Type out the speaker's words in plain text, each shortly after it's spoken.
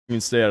You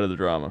can stay out of the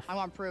drama. I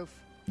want proof.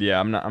 Yeah,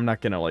 I'm not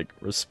gonna like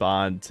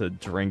respond to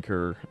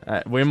Drinker.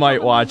 We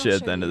might watch it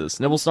at the end of this.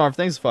 Nibblesnarf,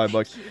 thanks for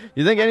 $5.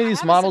 You think any of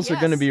these models are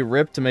gonna be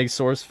ripped to make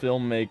source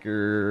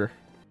filmmaker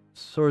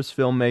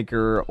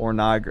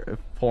or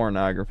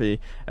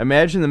pornography?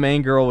 Imagine the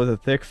main girl with a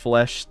thick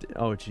fleshed.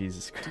 Oh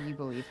Jesus Christ! Do you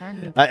believe her?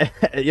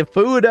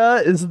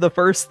 Yafuda is the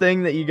first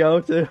thing that you go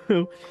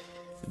to.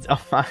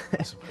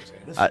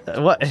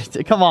 What?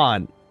 Come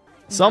on.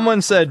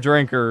 Someone said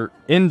Drinker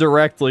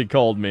indirectly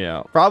called me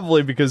out.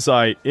 Probably because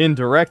I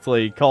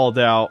indirectly called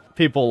out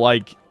people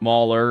like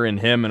Mahler and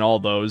him and all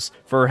those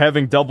for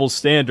having double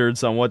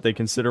standards on what they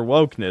consider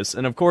wokeness.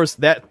 And of course,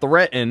 that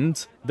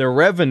threatened their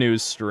revenue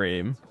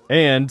stream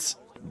and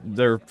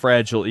their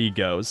fragile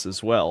egos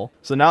as well.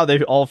 So now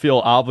they all feel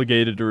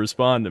obligated to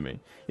respond to me.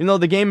 You know,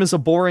 the game is a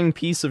boring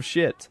piece of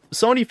shit.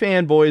 Sony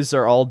fanboys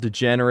are all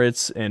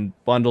degenerates and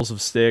bundles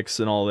of sticks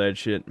and all that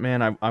shit.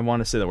 Man, I want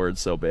to say the word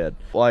so bad.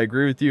 Well, I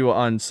agree with you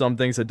on some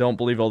things. I don't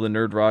believe all the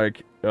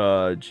nerdrotic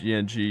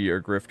GNG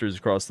are grifters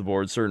across the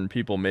board. Certain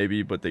people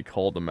maybe, but they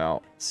called them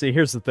out. See,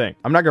 here's the thing.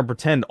 I'm not going to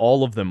pretend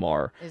all of them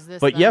are.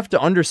 But you have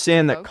to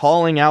understand that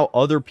calling out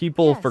other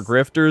people for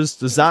grifters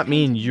does not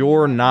mean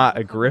you're not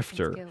a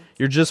grifter.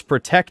 You're just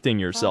protecting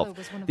yourself.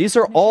 These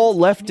are all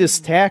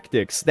leftist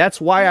tactics.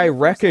 That's why I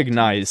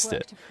recognized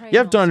it. You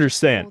have to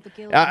understand.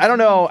 I don't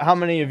know how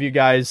many of you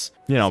guys,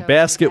 you know,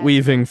 basket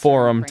weaving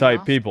forum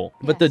type people,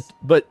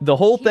 but the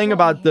whole thing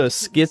about the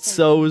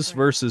schizos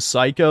versus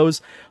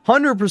psychos,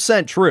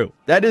 100% true.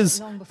 That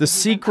is the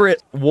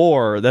secret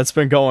war that's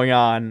been going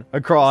on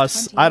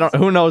across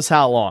who knows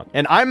how long.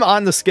 And I'm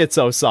on the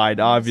schizo side,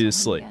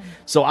 obviously.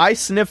 So I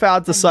sniff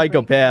out the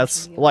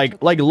psychopaths.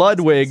 Like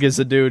Ludwig is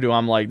a dude who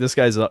I'm like, this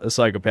guy's a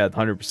psychopath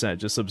 100%.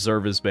 Just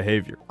observe his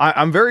behavior.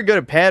 I'm very good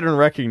at pattern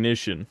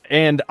recognition,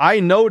 and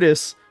I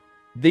notice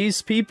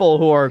these people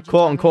who are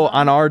quote-unquote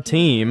on our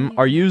team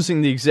are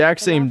using the exact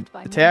same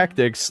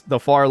tactics the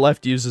far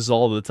left uses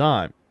all the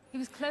time.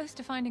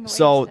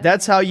 So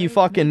that's how you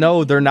fucking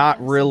know they're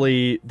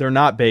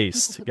not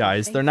based,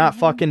 guys. They're not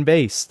fucking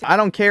based. I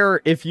don't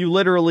care if you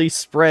literally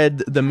spread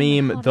the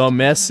meme, the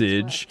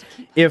message,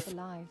 if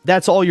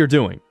that's all you're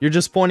doing. You're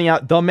just pointing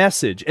out the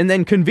message. And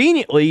then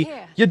conveniently,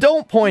 you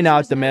don't point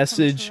out the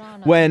message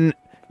when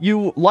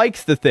you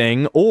like the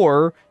thing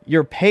or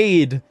you're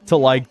paid to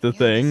like the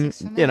thing.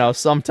 You know,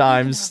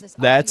 sometimes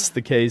that's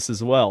the case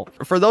as well.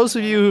 For those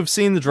of you who've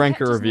seen the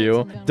Drinker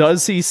review,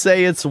 does he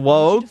say it's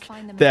woke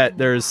that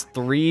there's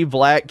 3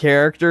 black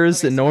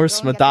characters in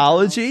Norse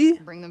mythology?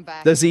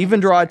 Does he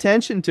even draw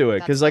attention to it?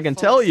 Because I can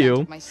tell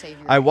you,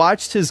 I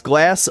watched his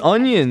Glass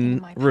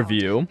Onion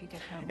review,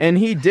 and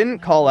he didn't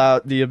call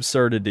out the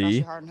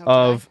absurdity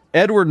of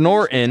Edward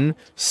Norton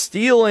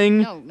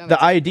stealing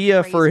the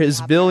idea for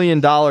his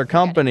billion-dollar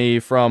company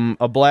from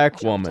a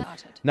black woman.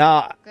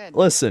 Now,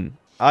 listen,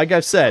 like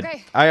I've said,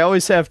 I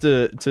always have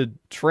to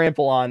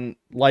trample on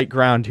light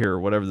ground here,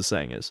 whatever the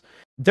saying is.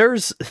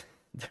 There's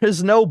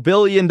no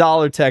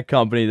billion-dollar tech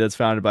company that's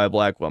founded by a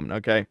black woman,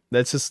 okay?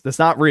 That's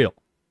not real.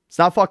 It's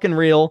not fucking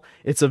real.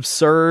 It's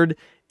absurd.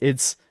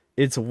 It's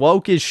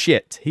woke as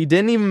shit. He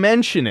didn't even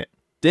mention it.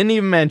 Didn't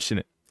even mention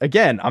it.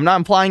 Again, I'm not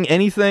implying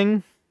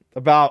anything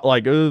about,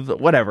 like,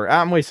 whatever.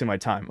 I'm wasting my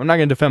time. I'm not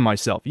going to defend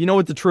myself. You know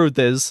what the truth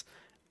is?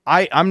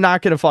 I'm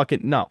not going to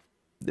fucking... No.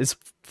 It's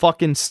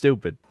fucking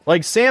stupid.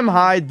 Like, Sam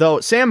Hyde, though.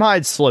 Sam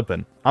Hyde's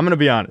slipping. I'm going to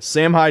be honest.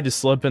 Sam Hyde is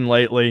slipping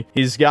lately.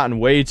 He's gotten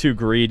way too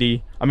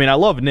greedy. I mean, I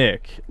love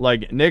Nick.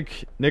 Like,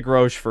 Nick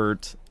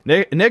Rochefort.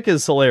 Nick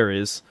is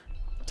hilarious.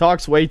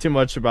 Talks way too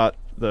much about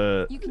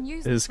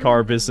his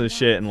car business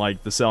shit and,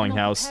 like, the selling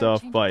house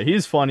stuff. But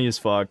he's funny as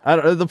fuck.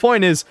 The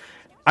point is...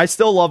 I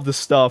still love the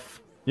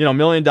stuff. You know, $1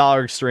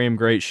 Million Extreme,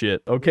 great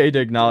shit. Okay to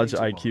acknowledge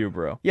IQ,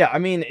 bro. Yeah, I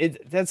mean,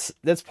 that's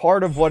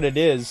part of what it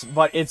is,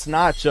 but it's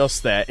not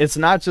just that. It's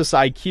not just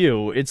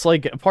IQ. It's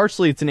like,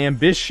 partially it's an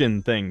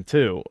ambition thing,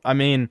 too. I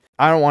mean,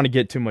 I don't want to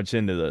get too much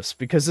into this,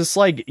 because it's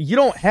like, you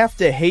don't have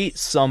to hate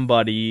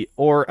somebody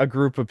or a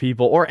group of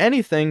people or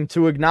anything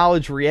to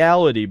acknowledge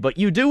reality, but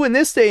you do in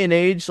this day and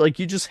age. Like,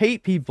 you just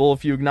hate people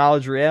if you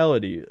acknowledge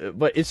reality.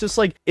 But it's just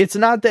like, it's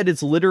not that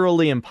it's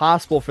literally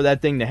impossible for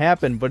that thing to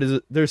happen, but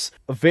there's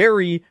a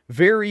very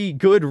good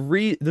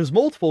there's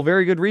multiple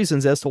very good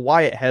reasons as to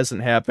why it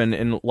hasn't happened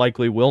and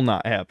likely will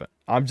not happen.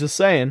 I'm just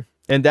saying.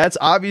 And that's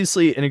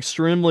obviously an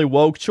extremely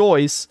woke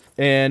choice,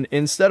 and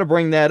instead of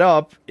bringing that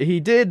up, he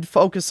did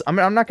focus... I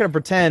mean, I'm not going to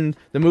pretend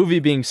the movie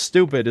being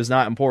stupid is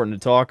not important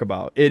to talk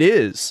about. It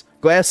is.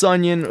 Glass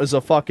Onion was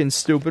a fucking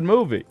stupid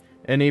movie,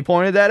 and he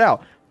pointed that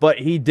out. But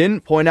he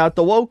didn't point out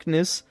the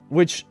wokeness,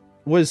 which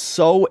was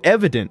so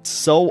evident,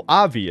 so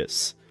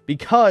obvious,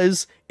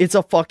 because it's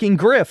a fucking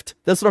grift.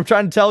 That's what I'm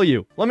trying to tell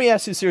you. Let me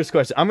ask you a serious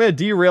question. I'm going to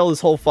derail this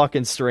whole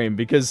fucking stream,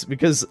 because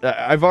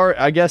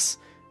I guess...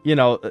 You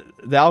know,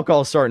 the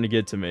alcohol's starting to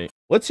get to me.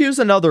 Let's use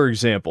another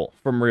example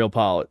from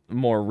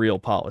more real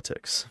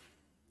politics.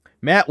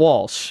 Matt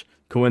Walsh,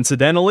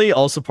 coincidentally,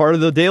 also part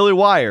of the Daily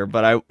Wire,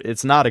 but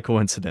it's not a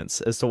coincidence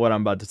as to what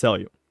I'm about to tell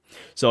you.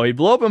 So he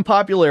blew up in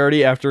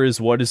popularity after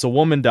his What is a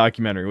Woman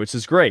documentary, which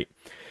is great.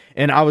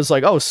 And I was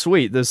like, oh,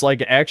 sweet. There's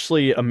like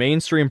actually a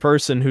mainstream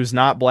person who's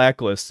not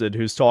blacklisted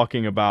who's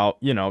talking about,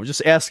 you know,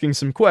 just asking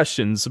some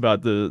questions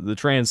about the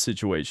trans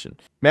situation.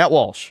 Matt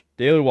Walsh,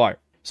 Daily Wire.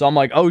 So I'm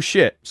like, oh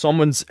shit,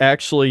 someone's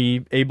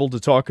actually able to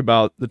talk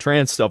about the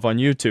trans stuff on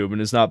YouTube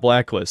and is not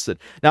blacklisted.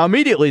 Now,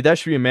 immediately, that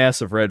should be a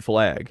massive red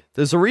flag.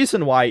 There's a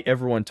reason why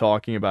everyone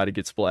talking about it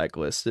gets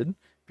blacklisted,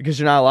 because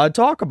you're not allowed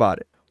to talk about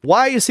it.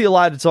 Why is he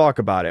allowed to talk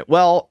about it?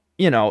 Well,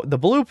 you know, the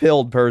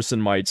blue-pilled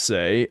person might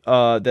say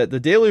that the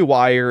Daily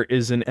Wire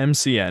is an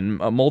MCN,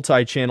 a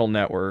multi-channel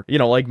network, you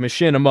know, like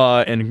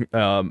Machinima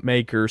and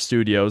Maker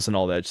Studios and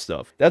all that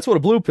stuff. That's what a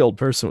blue-pilled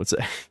person would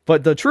say.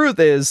 But the truth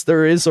is,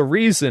 there is a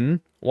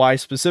reason why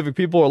specific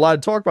people are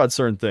allowed to talk about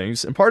certain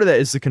things, and part of that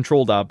is the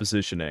controlled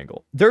opposition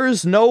angle. There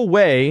is no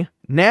way,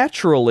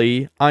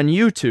 naturally, on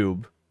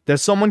YouTube, that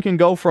someone can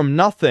go from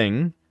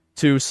nothing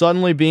to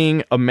suddenly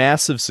being a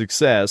massive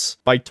success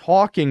by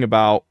talking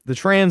about the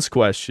trans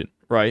question.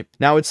 Right?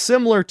 Now, it's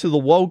similar to the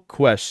woke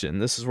question.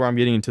 This is where I'm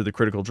getting into the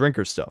critical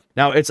drinker stuff.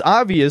 Now, it's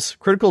obvious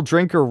critical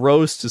drinker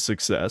rose to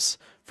success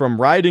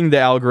from riding the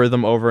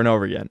algorithm over and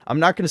over again.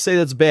 I'm not going to say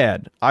that's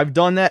bad. I've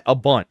done that a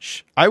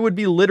bunch. I would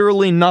be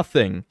literally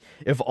nothing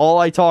if all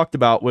I talked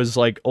about was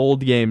like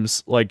old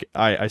games like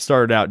I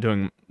started out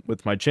doing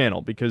with my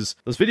channel, because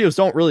those videos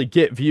don't really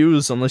get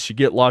views unless you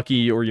get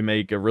lucky or you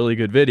make a really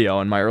good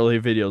video, and my early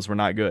videos were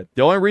not good.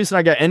 The only reason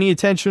I got any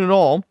attention at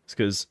all is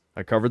because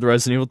I covered the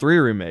Resident Evil 3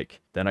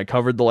 remake. Then I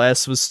covered The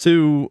Last of Us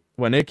 2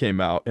 when it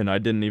came out, and I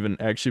didn't even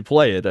actually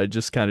play it. I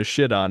just kind of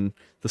shit on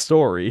the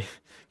story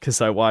because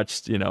I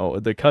watched, you know,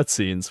 the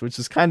cutscenes, which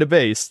is kind of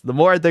based. The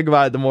more I think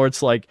about it, the more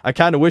it's like, I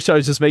kind of wish I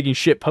was just making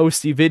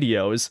shit-posty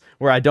videos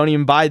where I don't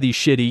even buy these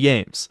shitty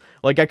games.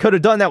 Like, I could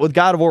have done that with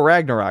God of War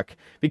Ragnarok,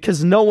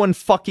 because no one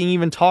fucking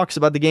even talks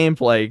about the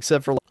gameplay,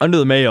 except for, like, Under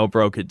the Mayo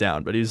broke it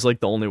down, but he's, like,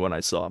 the only one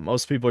I saw.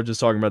 Most people are just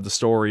talking about the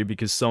story,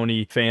 because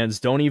Sony fans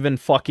don't even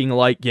fucking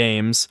like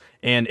games.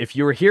 And if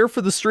you were here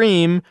for the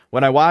stream,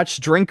 when I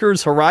watched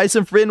Drinker's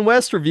Horizon Forbidden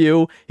West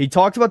review, he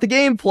talked about the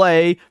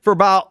gameplay for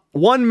about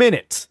 1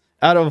 minute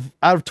out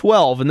of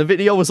 12, and the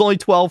video was only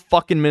 12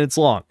 fucking minutes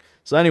long.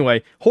 So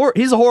anyway,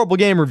 he's a horrible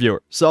game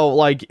reviewer. So,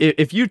 like,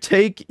 if you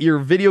take your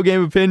video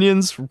game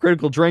opinions from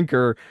Critical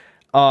Drinker,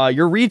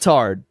 you're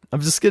retard.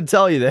 I'm just gonna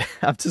tell you that.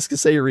 I'm just gonna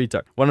say you're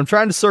retard. What I'm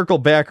trying to circle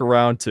back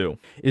around to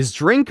is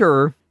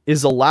Drinker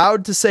is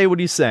allowed to say what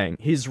he's saying.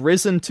 He's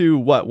risen to,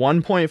 what,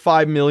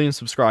 1.5 million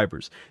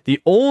subscribers.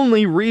 The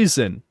only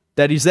reason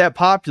that he's that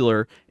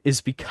popular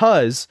is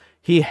because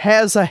he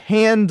has a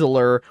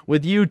handler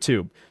with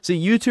YouTube.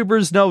 See,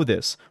 YouTubers know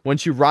this.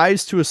 Once you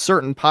rise to a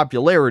certain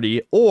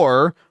popularity,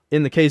 or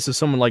in the case of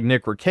someone like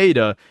Nick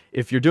Rekieta,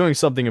 if you're doing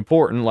something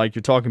important, like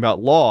you're talking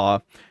about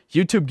law,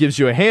 YouTube gives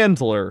you a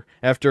handler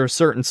after a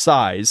certain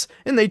size,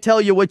 and they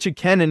tell you what you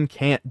can and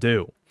can't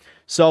do.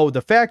 So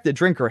the fact that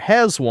Drinker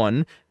has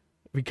one,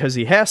 because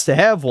he has to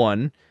have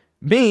one,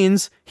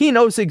 means he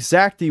knows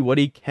exactly what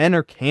he can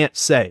or can't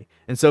say.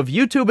 And so if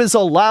YouTube is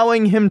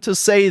allowing him to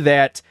say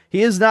that,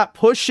 he is not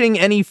pushing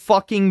any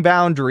fucking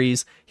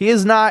boundaries. He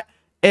is not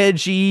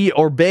edgy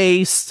or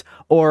based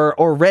or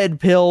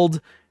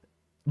red-pilled.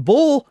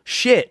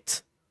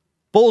 Bullshit.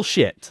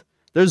 Bullshit.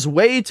 There's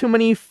way too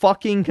many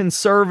fucking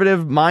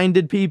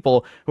conservative-minded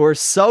people who are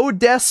so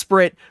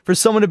desperate for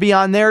someone to be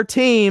on their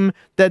team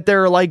that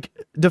they're, like,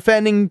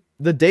 defending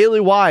the Daily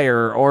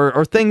Wire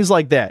or things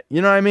like that.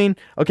 You know what I mean?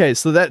 Okay,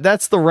 so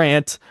that's the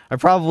rant. I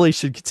probably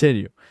should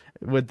continue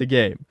with the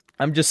game.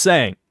 I'm just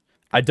saying,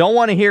 I don't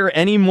want to hear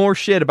any more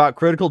shit about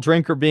Critical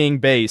Drinker being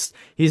based.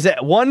 He's at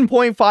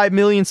 1.5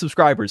 million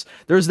subscribers.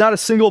 There's not a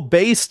single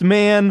based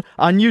man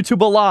on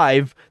YouTube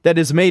alive that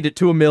has made it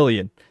to 1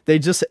 million. They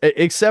just,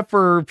 except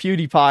for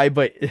PewDiePie,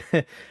 but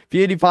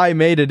PewDiePie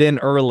made it in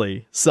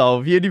early.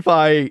 So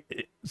PewDiePie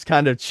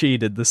kind of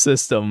cheated the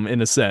system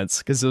in a sense,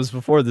 because it was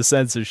before the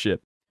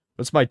censorship.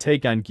 What's my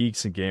take on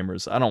Geeks and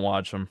Gamers? I don't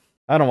watch them.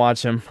 I don't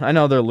watch them. I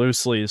know they're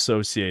loosely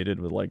associated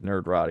with, like,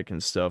 Nerdrotic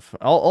and stuff.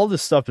 All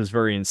this stuff is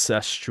very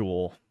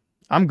incestual.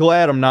 I'm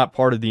glad I'm not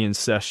part of the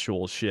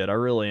incestual shit. I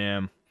really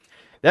am.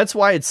 That's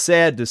why it's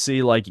sad to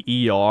see, like,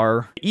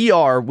 ER.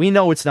 ER, we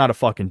know it's not a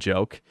fucking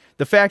joke.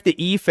 The fact that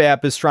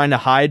EFAP is trying to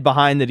hide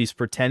behind that he's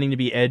pretending to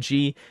be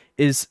edgy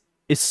is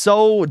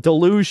so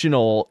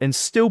delusional and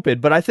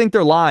stupid, but I think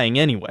they're lying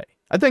anyway.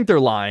 I think they're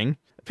lying.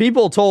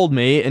 People told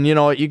me, and you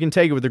know what, you can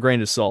take it with a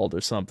grain of salt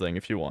or something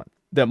if you want,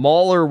 that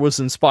Mauler was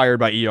inspired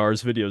by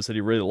ER's videos, that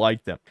he really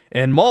liked them.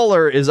 And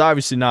Mauler is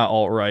obviously not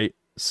alt-right,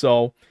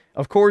 so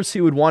of course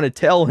he would want to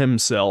tell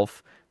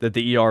himself that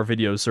the ER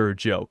videos are a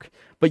joke.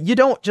 But you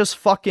don't just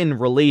fucking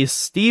release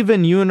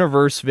Steven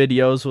Universe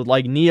videos with,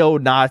 like,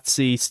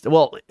 neo-Nazi,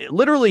 well,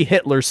 literally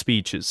Hitler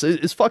speeches.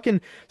 It's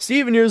fucking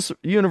Steven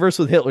Universe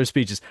with Hitler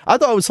speeches. I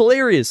thought it was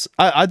hilarious.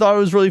 I thought it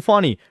was really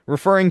funny.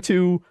 Referring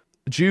to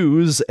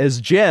Jews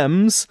as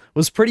gems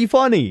was pretty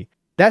funny.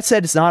 That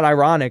said, it's not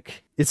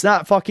ironic. It's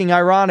not fucking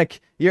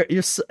ironic. You're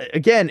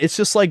again, it's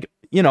just like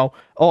you know,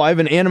 oh, I have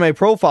an anime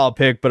profile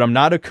pic, but I'm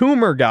not a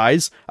Coomer,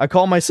 guys. I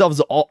call myself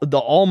the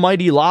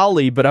Almighty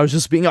Lolly, but I was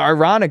just being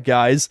ironic,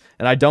 guys.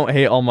 And I don't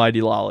hate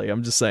Almighty Lolly.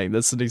 I'm just saying,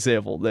 that's an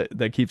example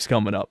that keeps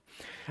coming up.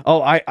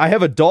 Oh, I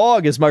have a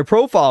dog as my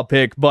profile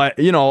pic, but,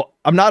 you know,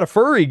 I'm not a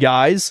furry,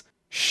 guys.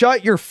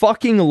 Shut your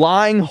fucking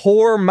lying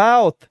whore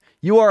mouth.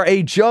 You are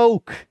a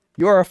joke.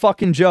 You are a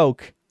fucking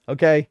joke.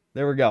 Okay,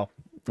 there we go.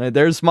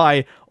 There's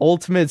my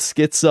ultimate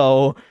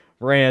schizo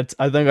rant.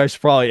 I think I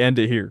should probably end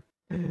it here.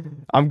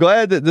 I'm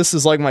glad that this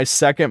is like my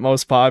second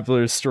most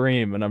popular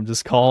stream, and I'm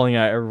just calling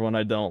out everyone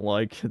I don't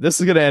like.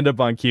 This is gonna end up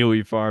on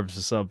Kiwi Farms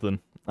or something.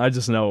 I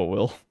just know it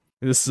will.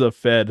 This is a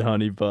fed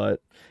honey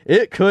butt.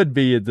 It could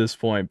be at this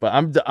point, but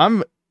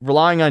I'm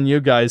relying on you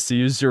guys to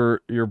use your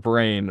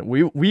brain.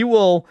 We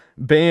will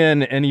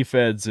ban any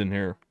feds in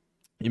here.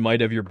 You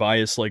might have your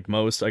bias like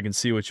most. I can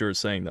see what you're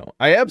saying, though.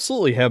 I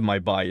absolutely have my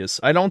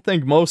bias. I don't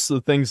think most of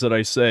the things that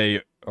I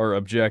say are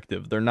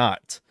objective. They're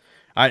not.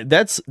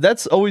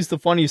 That's always the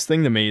funniest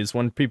thing to me, is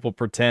when people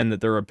pretend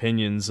that their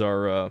opinions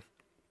are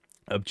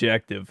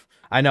objective.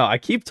 I know, I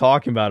keep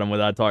talking about them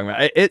without talking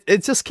about it.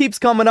 It just keeps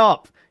coming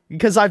up,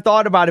 because I've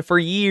thought about it for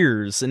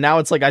years, and now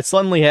it's like I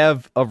suddenly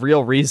have a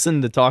real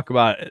reason to talk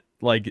about it,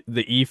 like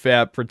the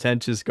EFAP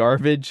pretentious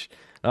garbage.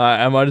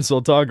 I might as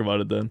well talk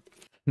about it then.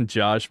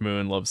 Josh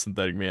Moon loves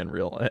Synthetic Man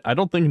Real. I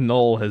don't think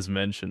Noel has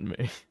mentioned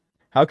me.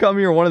 How come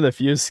you're one of the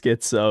few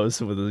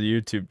schizos with a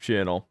YouTube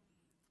channel?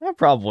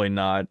 Probably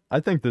not. I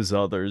think there's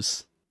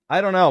others.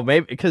 I don't know,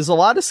 maybe because a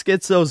lot of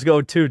schizos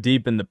go too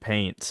deep in the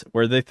paint,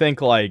 where they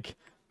think like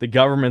the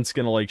government's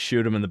gonna like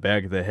shoot them in the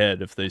back of the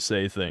head if they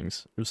say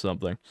things or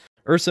something.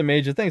 Ursa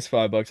Major, thanks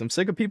 $5. I'm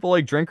sick of people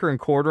like Drinker and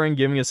Quartering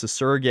giving us a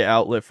surrogate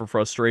outlet for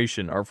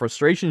frustration. Our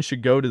frustration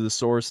should go to the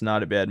source,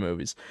 not at bad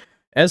movies.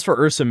 As for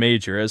Ursa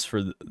Major, as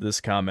for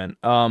this comment,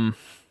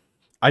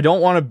 I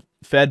don't want to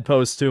fed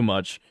post too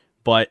much,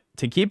 but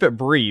to keep it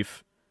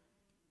brief,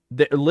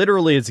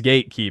 literally it's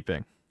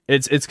gatekeeping.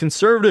 It's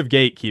conservative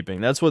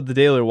gatekeeping. That's what the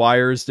Daily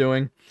Wire is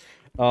doing.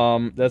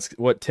 That's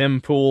what Tim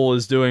Pool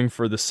is doing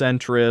for the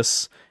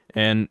centrists,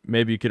 and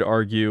maybe you could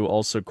argue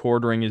also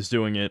Quartering is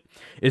doing it.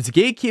 It's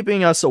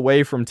gatekeeping us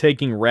away from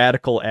taking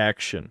radical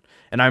action.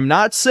 And I'm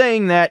not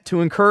saying that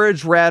to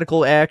encourage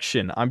radical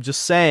action. I'm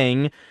just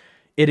saying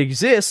it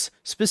exists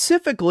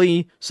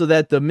specifically so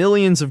that the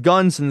millions of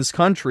guns in this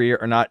country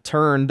are not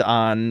turned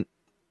on,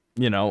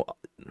 you know,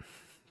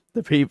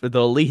 the people, the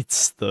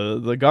elites,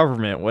 the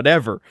government,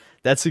 whatever.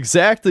 That's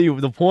exactly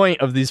the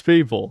point of these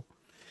people.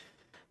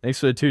 Thanks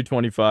for the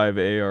 225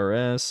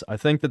 ARS. I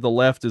think that the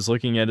left is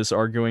looking at us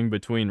arguing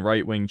between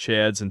right-wing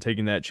chads and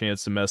taking that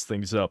chance to mess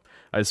things up.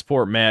 I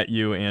support Matt,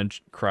 you, and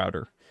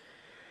Crowder.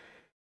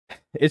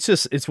 It's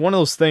just, it's one of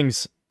those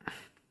things.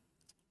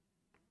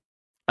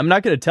 I'm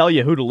not going to tell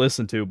you who to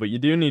listen to, but you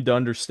do need to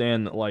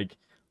understand that, like,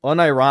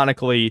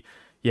 unironically,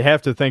 you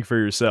have to think for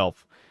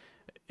yourself.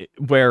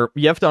 Where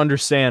you have to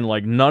understand,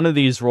 like, none of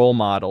these role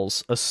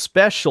models,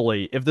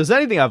 especially, if there's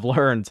anything I've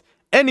learned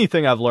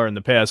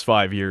the past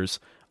 5 years,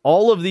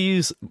 all of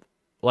these,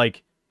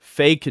 like,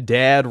 fake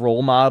dad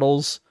role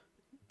models,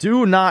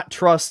 do not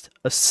trust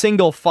a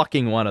single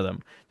fucking one of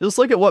them. Just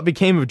look at what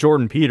became of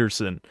Jordan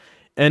Peterson.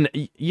 And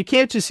you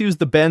can't just use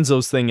the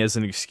benzos thing as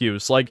an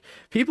excuse. Like,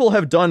 people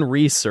have done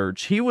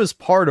research. He was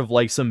part of,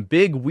 like, some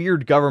big,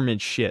 weird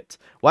government shit.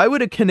 Why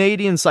would a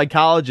Canadian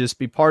psychologist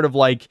be part of,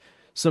 like,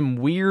 some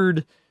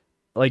weird,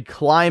 like,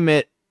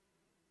 climate...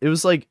 It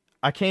was, like,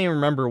 I can't even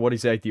remember what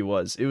exactly it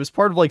was. It was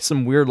part of, like,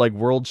 some weird, like,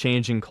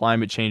 world-changing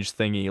climate change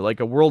thingy.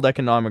 Like, a World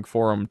Economic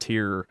Forum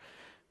tier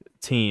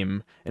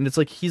team. And it's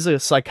like, he's a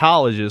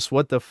psychologist.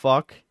 What the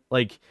fuck?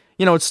 Like,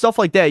 you know, it's stuff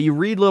like that. You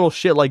read little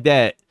shit like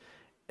that.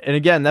 And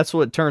again, that's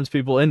what turns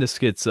people into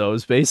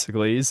schizos,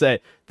 basically, is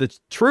that the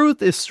truth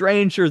is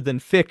stranger than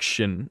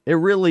fiction. It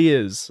really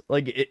is.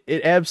 Like,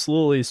 it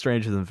absolutely is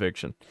stranger than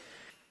fiction.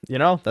 You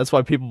know, that's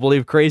why people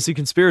believe crazy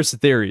conspiracy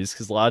theories,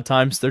 because a lot of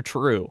times they're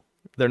true.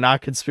 They're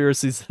not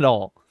conspiracies at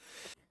all.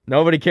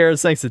 Nobody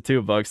cares. Thanks to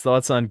 $2.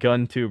 Thoughts on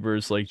gun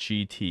tubers like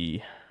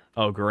GT?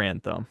 Oh,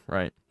 Grantham,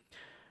 right.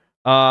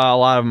 A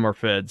lot of them are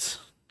feds.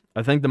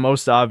 I think the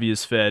most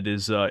obvious fed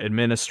is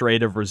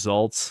administrative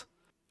results.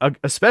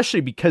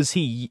 Especially because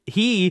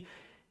he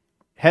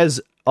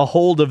has a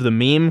hold of the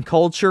meme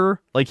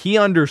culture. Like, he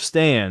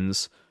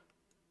understands.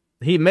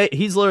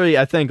 He's literally,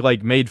 I think,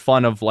 like, made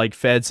fun of, like,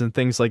 feds and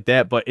things like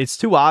that, but it's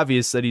too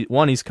obvious that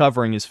he's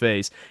covering his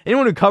face.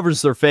 Anyone who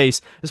covers their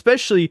face,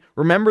 especially,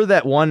 remember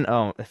that one,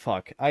 oh,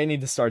 fuck, I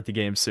need to start the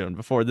game soon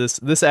before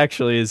this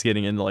actually is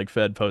getting into, like,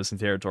 fed posting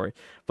territory.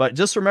 But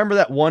just remember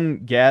that one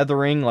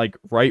gathering, like,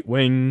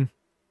 right-wing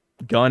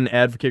gun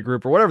advocate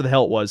group or whatever the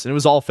hell it was, and it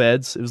was all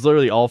feds. It was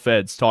literally all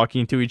feds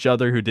talking to each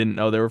other who didn't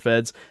know they were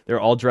feds. They were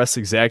all dressed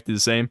exactly the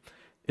same.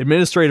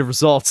 Administrative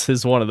results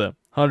is one of them.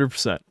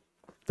 100%.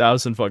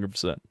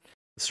 1000%. The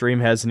stream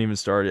hasn't even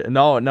started.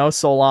 No,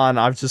 Solon,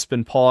 I've just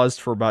been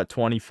paused for about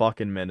 20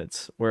 fucking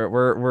minutes. We're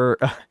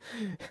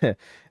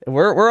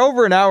we're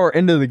over an hour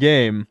into the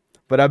game,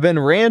 but I've been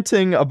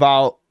ranting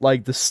about,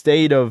 like, the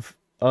state of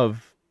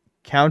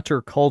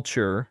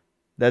counterculture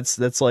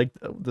That's like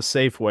the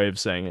safe way of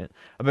saying it.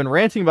 I've been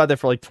ranting about that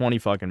for like 20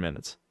 fucking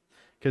minutes.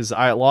 Because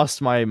I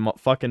lost my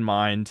fucking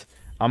mind.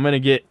 I'm gonna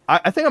get...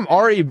 I think I'm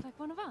already,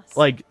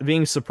 like,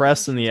 being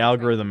suppressed in the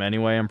algorithm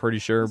anyway, I'm pretty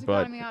sure.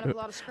 But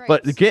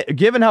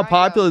given how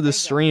popular this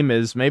stream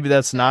is, maybe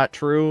that's not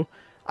true.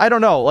 I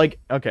don't know. Like,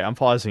 okay, I'm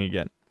pausing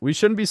again. We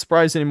shouldn't be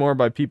surprised anymore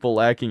by people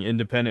lacking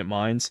independent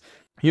minds.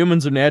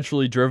 Humans are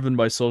naturally driven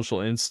by social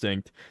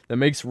instinct that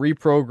makes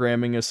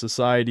reprogramming a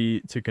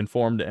society to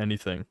conform to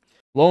anything.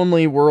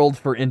 Lonely world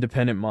for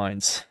independent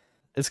minds.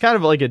 It's kind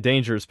of like a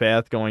dangerous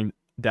path going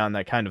down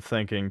that kind of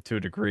thinking to a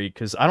degree,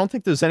 because I don't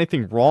think there's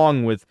anything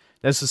wrong with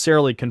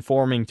necessarily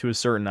conforming to a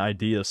certain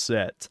idea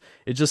set.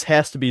 It just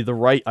has to be the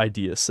right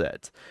idea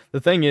set. The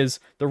thing is,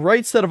 the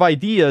right set of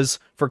ideas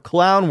for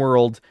Clown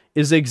World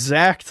is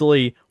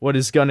exactly what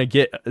is gonna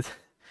get...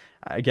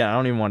 Again, I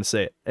don't even want to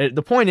say it.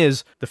 The point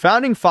is, the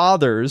Founding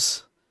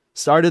Fathers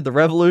started the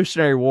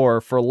Revolutionary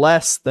War for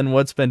less than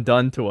what's been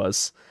done to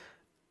us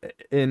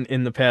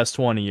in the past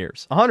 20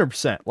 years.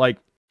 100%. Like,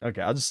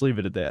 okay, I'll just leave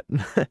it at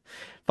that.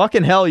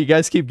 Fucking hell, you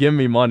guys keep giving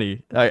me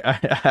money.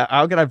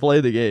 How can I play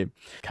the game?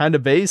 Kind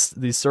of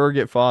based, the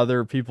surrogate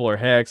father people are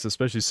hacks,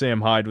 especially Sam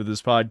Hyde with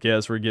his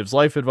podcast where he gives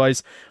life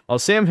advice, while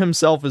Sam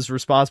himself is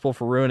responsible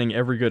for ruining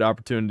every good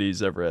opportunity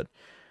he's ever had.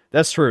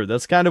 That's true.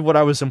 That's kind of what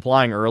I was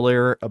implying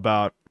earlier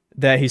about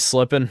that he's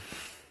slipping.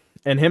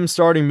 And him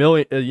starting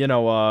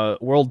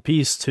World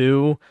Peace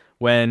 2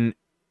 when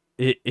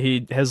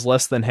he has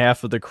less than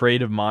half of the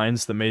creative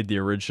minds that made the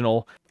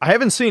original. I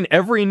haven't seen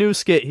every new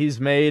skit he's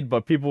made,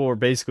 but people were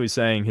basically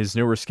saying his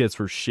newer skits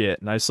were shit.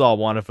 And I saw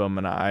one of them,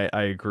 and I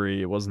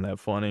agree. It wasn't that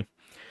funny.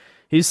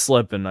 He's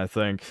slipping, I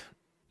think.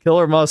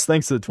 Killer Mus,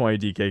 thanks to the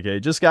 20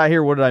 DKK. Just got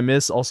here. What did I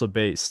miss? Also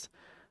based.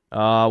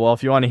 Well,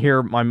 if you want to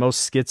hear my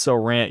most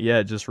schizo rant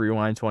yet, just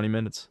rewind 20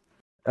 minutes.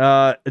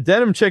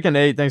 Denim Chicken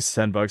 8, thanks to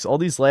 10 bucks. All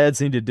these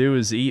lads need to do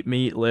is eat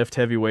meat, lift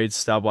heavy weights,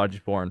 stop watching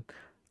porn.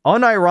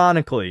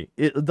 Unironically,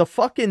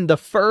 the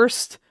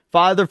first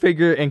father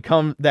figure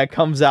that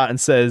comes out and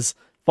says,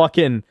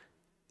 fucking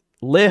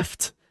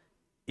lift,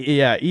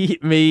 yeah,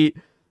 eat meat,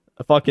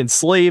 fucking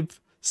sleep,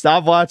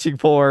 stop watching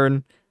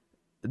porn.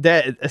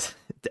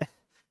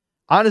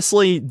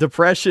 Honestly,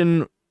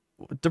 depression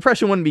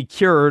wouldn't be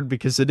cured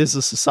because it is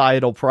a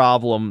societal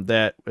problem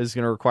that is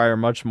going to require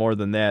much more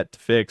than that to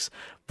fix.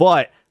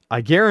 But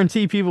I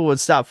guarantee people would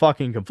stop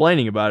fucking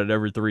complaining about it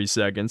every 3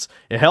 seconds.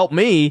 It helped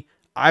me.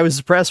 I was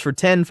depressed for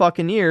 10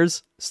 fucking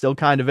years. Still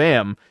kind of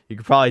am. You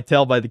could probably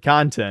tell by the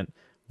content.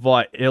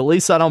 But at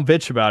least I don't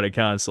bitch about it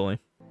constantly.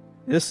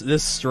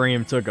 This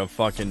stream took a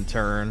fucking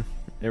turn.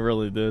 It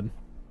really did.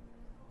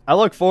 I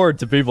look forward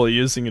to people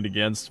using it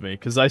against me,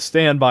 because I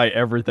stand by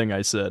everything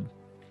I said.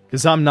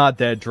 Because I'm not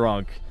that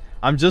drunk.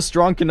 I'm just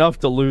drunk enough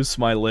to loose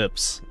my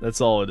lips.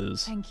 That's all it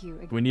is. Thank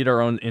you. We need our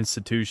own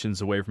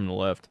institutions away from the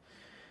left.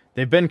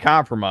 They've been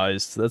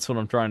compromised. That's what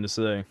I'm trying to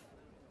say.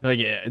 Like,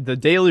 yeah, the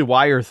Daily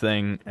Wire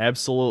thing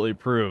absolutely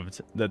proved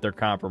that they're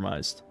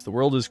compromised. The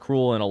world is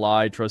cruel and a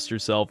lie. Trust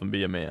yourself and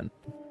be a man.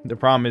 The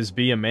problem is,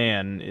 be a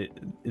man.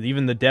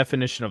 Even the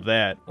definition of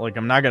that. Like,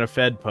 I'm not gonna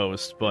Fed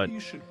post, but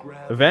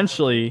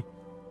eventually,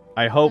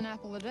 I hope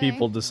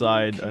people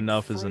decide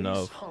enough is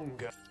enough.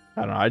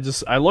 I don't know,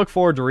 I look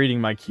forward to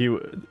reading my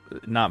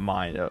not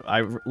mine.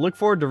 I look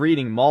forward to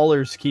reading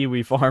Mauler's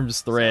Kiwi Farms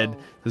thread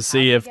to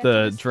see if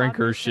the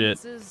drinker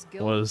shit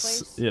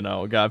was,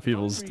 got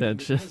people's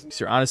attention.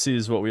 Your honesty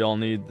is what we all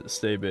need to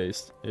stay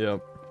based.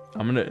 Yep.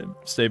 I'm gonna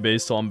stay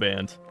based till I'm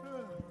banned.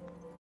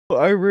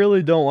 I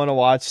really don't want to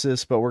watch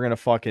this, but we're gonna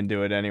fucking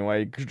do it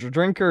anyway.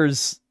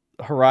 Drinker's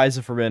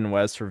Horizon Forbidden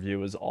West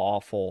review is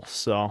awful,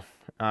 so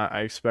I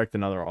expect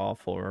another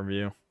awful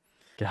review.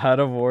 God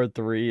of War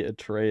 3,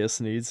 Atreus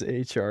needs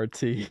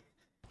HRT.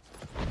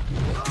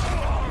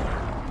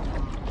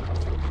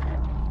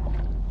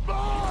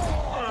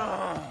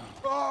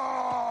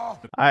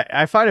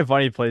 I find it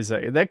funny he plays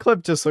that. That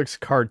clip just looks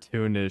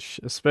cartoonish,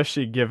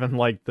 especially given,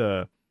 like,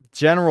 the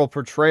general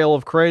portrayal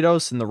of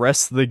Kratos and the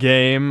rest of the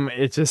game.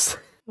 It just...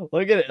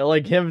 Look at it,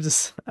 like, him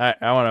just...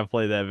 I want to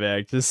play that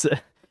back. Just...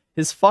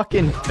 His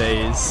fucking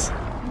face.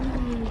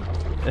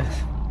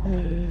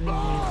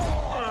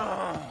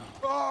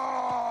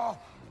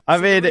 I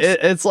mean,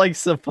 it's like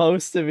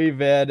supposed to be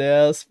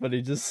badass, but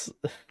he just...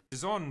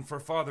 is on for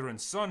father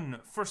and son,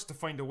 first to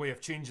find a way of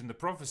changing the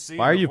prophecy.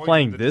 Why are you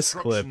playing this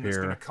clip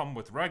here? Gonna come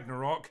with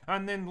Ragnarok,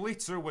 and then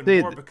later when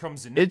Dude, war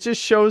becomes it just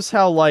shows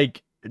how,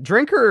 like,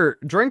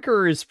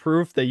 Drinker is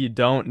proof that you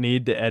don't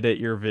need to edit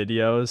your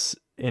videos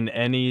in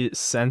any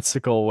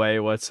sensical way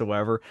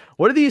whatsoever.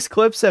 What do these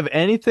clips have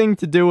anything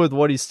to do with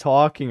what he's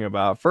talking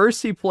about?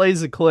 First, he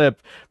plays a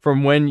clip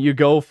from when you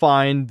go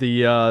find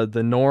the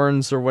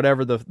Norns or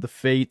whatever, the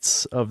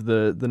fates of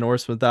the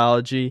Norse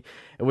mythology,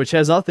 which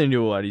has nothing to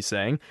do with what he's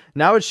saying.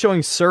 Now it's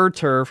showing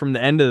Surtur from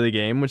the end of the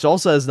game, which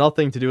also has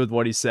nothing to do with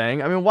what he's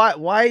saying. I mean, why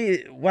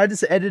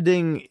is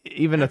editing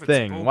even a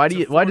thing? Why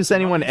does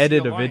anyone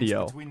edit a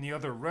video?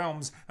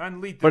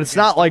 But it's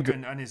not like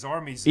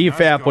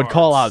EFAP would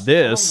call out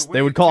this.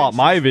 They would would call out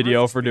my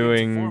video for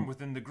doing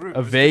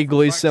a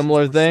vaguely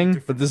similar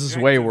thing, but this is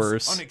way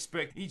worse.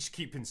 Each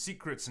keeping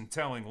secrets and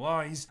telling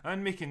lies,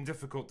 and making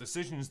difficult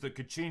decisions that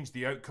could change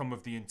the outcome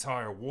of the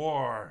entire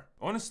war.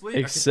 Honestly,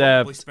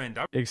 except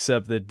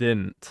it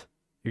didn't.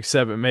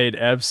 Except it made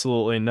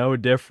absolutely no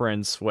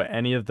difference what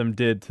any of them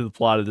did to the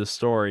plot of this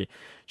story.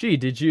 Gee,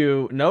 did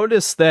you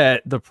notice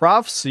that the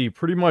prophecy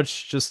pretty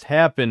much just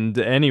happened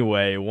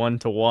anyway,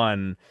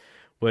 1-to-1,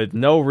 with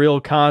no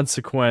real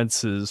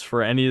consequences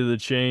for any of the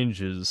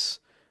changes?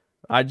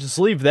 I just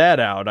leave that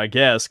out, I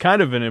guess.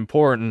 Kind of an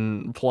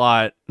important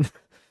plot,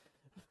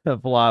 a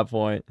plot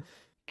point.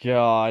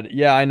 God,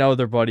 yeah, I know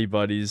they're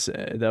buddies.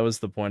 That was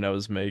the point I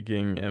was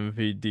making.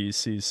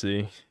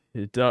 MVDCC.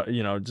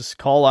 You know, just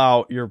call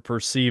out your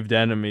perceived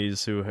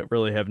enemies who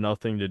really have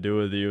nothing to do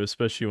with you,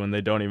 especially when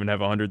they don't even have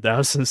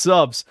 100,000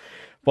 subs.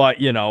 But,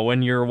 you know,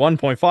 when your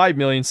 1.5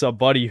 million sub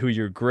buddy who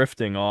you're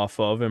grifting off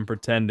of and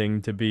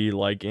pretending to be,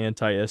 like,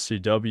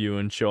 anti-SJW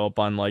and show up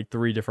on, like,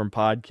 3 different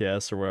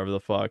podcasts or whatever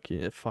the fuck,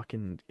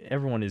 fucking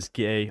everyone is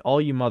gay.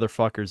 All you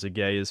motherfuckers are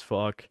gay as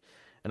fuck.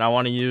 And I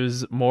want to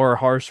use more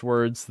harsh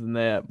words than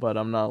that, but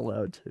I'm not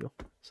allowed to.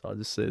 So I'll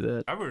just say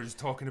that. Hours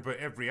talking about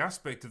every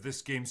aspect of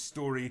this game's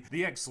story,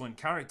 the excellent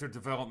character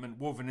development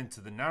woven into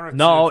the narrative.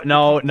 No.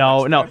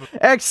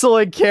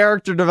 Excellent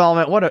character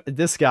development.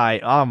 This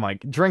guy, oh my,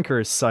 Drinker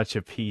is such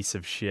a piece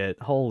of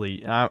shit.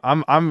 Holy,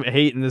 I'm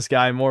hating this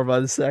guy more by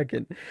the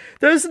second.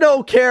 There's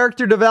no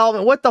character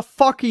development. What the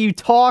fuck are you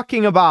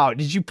talking about?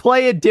 Did you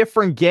play a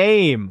different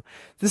game?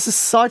 This is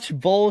such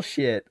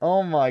bullshit.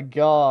 Oh my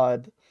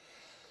god.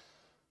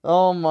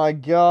 Oh my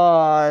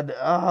god.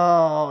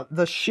 Oh,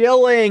 the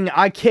shilling.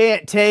 I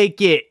can't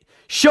take it.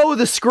 Show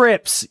the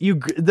scripts.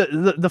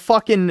 The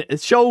fucking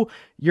show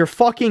your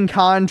fucking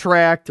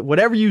contract,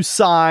 whatever you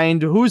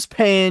signed, who's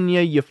paying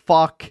you, you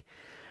fuck.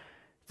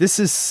 This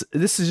is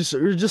just,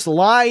 you're just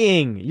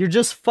lying. You're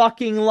just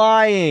fucking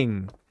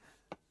lying.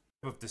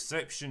 Of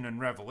deception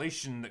and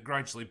revelation that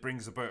gradually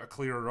brings about a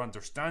clearer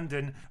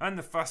understanding and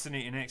the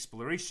fascinating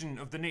exploration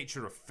of the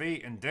nature of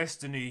fate and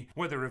destiny,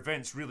 whether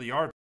events really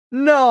are.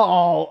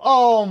 No,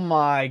 oh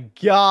my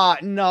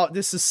god, no,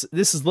 this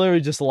is literally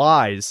just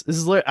lies. This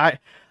is literally,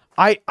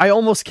 I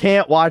almost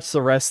can't watch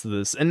the rest of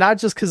this, and not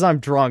just because I'm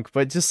drunk,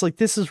 but just like,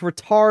 this is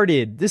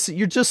retarded.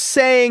 You're just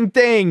saying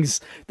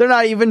things, they're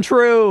not even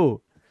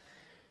true.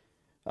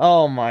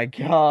 Oh my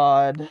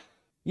god.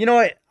 You know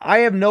what, I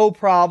have no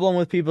problem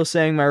with people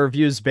saying my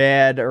review's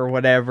bad or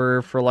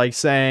whatever, for like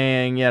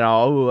saying, you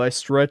know, oh, I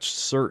stretched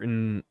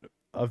certain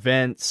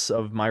events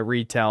of my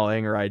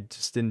retelling, or I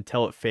just didn't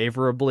tell it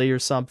favorably or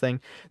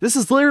something. This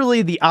is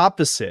literally the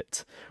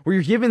opposite, where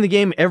you're giving the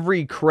game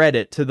every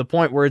credit to the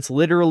point where it's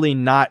literally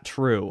not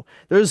true.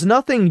 There's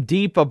nothing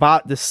deep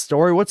about this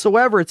story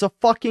whatsoever. It's a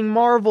fucking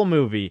Marvel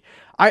movie.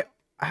 I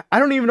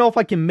don't even know if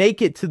I can make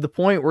it to the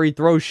point where he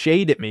throws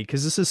shade at me,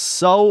 because this is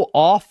so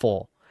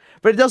awful.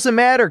 But it doesn't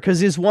matter, because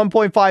he has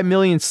 1.5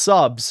 million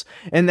subs,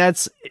 and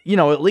that's, you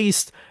know, at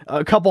least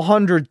a couple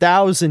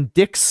 100,000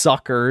 dick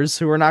suckers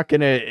who are not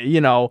gonna, you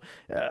know,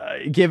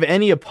 give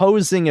any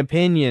opposing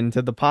opinion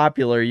to the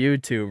popular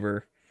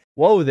YouTuber.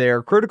 Whoa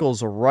there,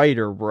 Critical's a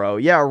writer, bro.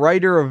 Yeah, a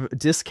writer of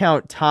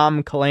discount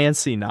Tom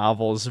Clancy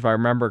novels, if I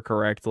remember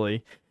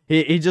correctly.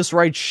 He just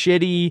writes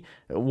shitty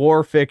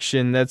war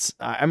fiction that's,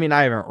 I mean,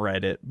 I haven't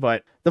read it,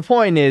 but the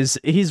point is,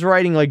 he's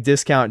writing, like,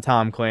 discount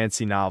Tom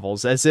Clancy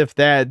novels, as if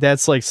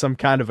that's, like, some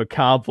kind of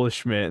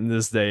accomplishment in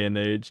this day and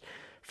age.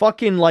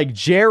 Fucking, like,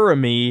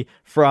 Jeremy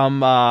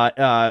from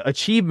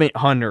Achievement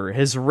Hunter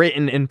has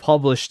written and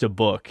published a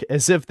book,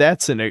 as if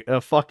that's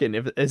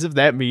as if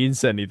that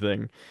means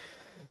anything.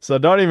 So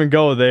don't even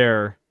go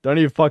there. Don't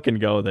even fucking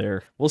go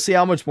there. We'll see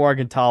how much more I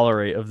can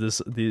tolerate of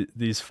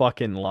these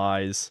fucking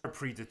lies. Are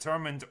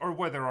predetermined, or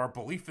whether our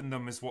belief in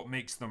them is what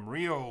makes them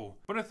real.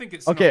 But I think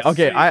it's okay.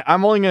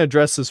 I'm only gonna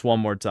address this one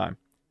more time.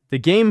 The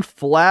game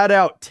flat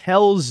out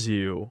tells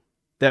you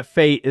that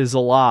fate is a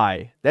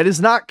lie. That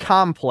is not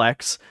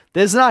complex.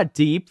 That is not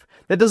deep.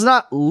 That does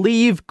not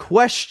leave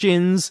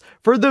questions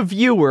for the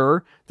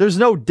viewer. There's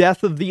no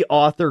death of the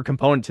author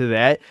component to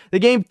that. The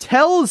game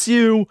tells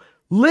you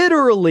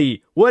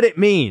literally what it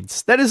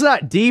means. That is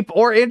not deep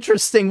or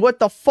interesting. What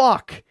the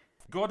fuck?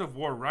 God of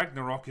War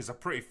Ragnarok is a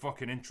pretty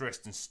fucking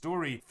interesting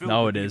story, filled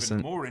no, with it isn't.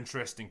 Even more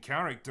interesting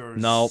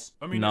characters. Nope.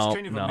 I mean, it's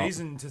kind of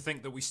amazing to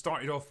think that we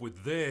started off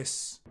with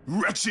this.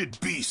 Wretched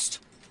beast!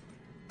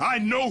 I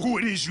know who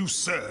it is you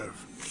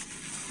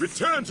serve.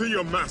 Return to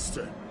your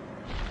master.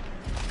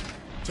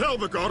 Tell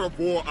the God of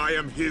War I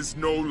am his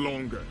no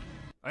longer.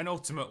 And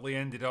ultimately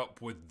ended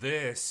up with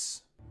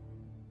this.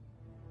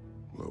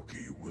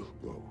 Loki will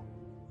go.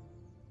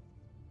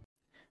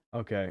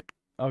 Okay,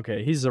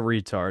 he's a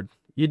retard.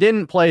 You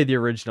didn't play the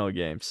original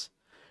games.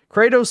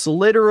 Kratos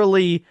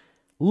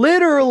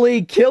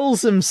literally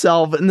kills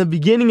himself in the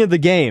beginning of the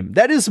game.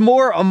 That is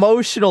more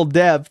emotional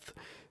depth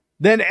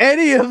than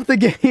any of the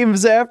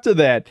games after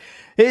that.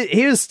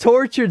 He was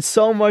tortured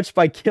so much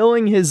by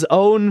killing his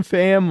own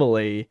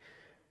family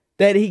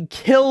that he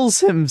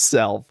kills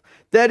himself.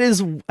 That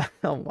is,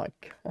 oh my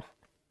god.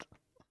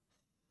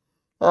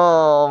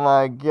 Oh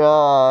my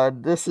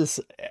god, this is...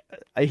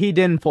 He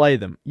didn't play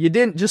them. You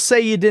didn't... Just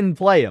say you didn't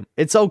play them.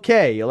 It's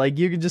okay. Like,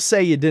 you can just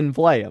say you didn't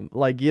play them.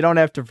 Like, you don't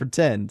have to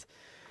pretend.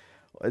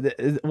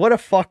 What a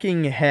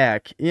fucking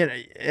hack. You know,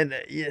 and...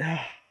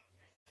 Yeah.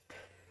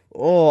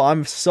 Oh,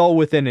 I'm so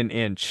within an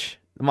inch.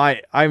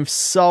 I'm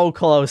so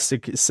close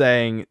to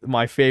saying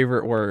my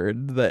favorite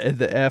word,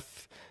 the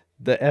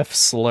F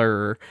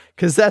slur,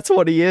 because that's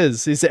what he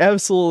is. He's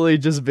absolutely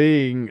just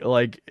being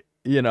like,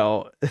 you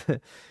know,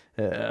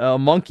 a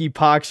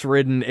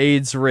monkeypox-ridden,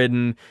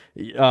 AIDS-ridden,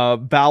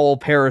 bowel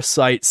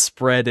parasite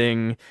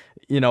spreading,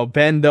 you know,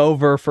 bend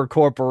over for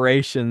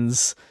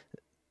corporations,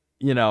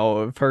 you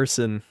know,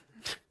 person.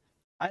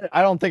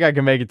 I don't think I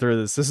can make it through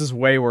this. This is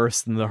way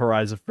worse than the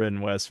Horizon Forbidden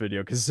West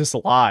video, because it's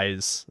just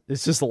lies.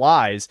 It's just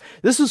lies.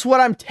 This is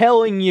what I'm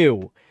telling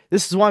you.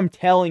 This is what I'm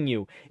telling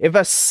you. If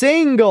a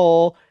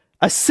single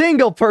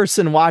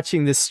person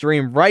watching this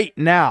stream right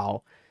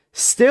now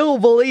still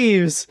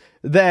believes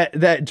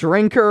that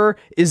Drinker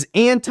is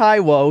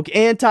anti-woke,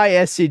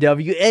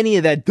 anti-SCW, any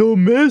of that, the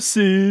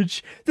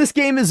message. This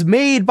game is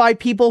made by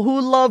people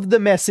who love the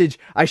message.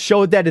 I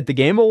showed that at the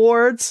Game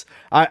Awards.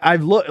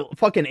 I've looked,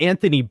 fucking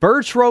Anthony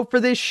Birch wrote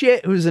for this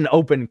shit, who's an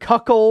open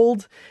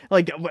cuckold.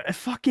 Like,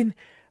 fucking,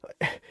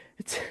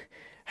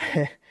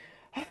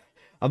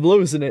 I'm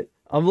losing it.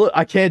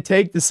 I can't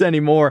take this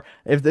anymore.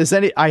 If there's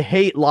any, I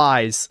hate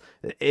lies.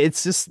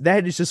 It's just,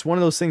 that is just one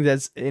of those things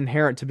that's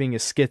inherent to being a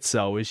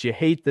schizo, is you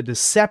hate the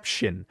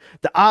deception.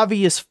 The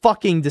obvious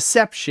fucking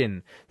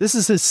deception. This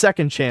is his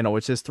second channel,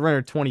 which has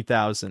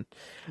 320,000.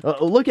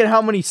 Look at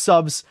how many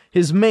subs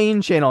his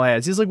main channel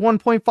has. He's like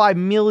 1.5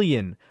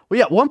 million. Well,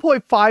 yeah,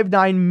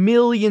 1.59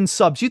 million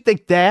subs. You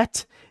think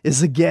that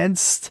is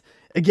against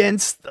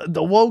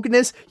the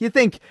wokeness? You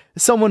think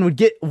someone would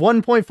get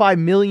 1.5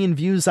 million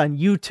views on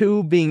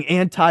YouTube being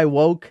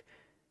anti-woke?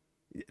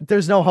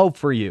 There's no hope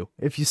for you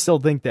if you still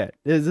think that.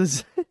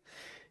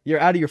 You're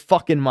out of your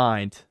fucking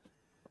mind.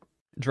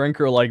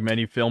 Drinker, like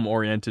many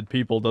film-oriented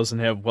people, doesn't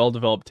have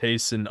well-developed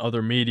tastes in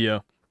other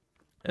media.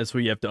 As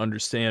we have to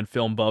understand,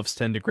 film buffs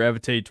tend to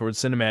gravitate towards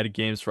cinematic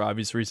games for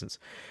obvious reasons.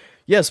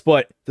 Yes,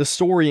 but the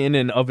story in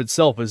and of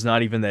itself is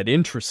not even that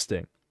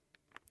interesting.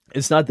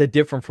 It's not that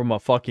different from a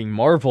fucking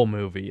Marvel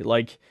movie.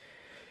 Like,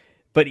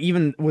 but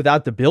even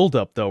without the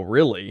build-up, though,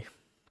 really.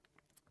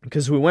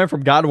 Because we went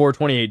from God of War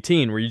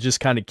 2018, where you just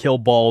kind of kill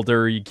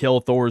Baldur, you kill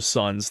Thor's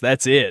sons,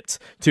 that's it,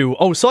 to,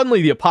 oh,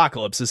 suddenly the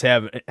apocalypse is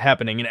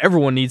happening and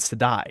everyone needs to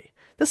die.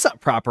 That's not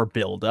proper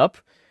build-up.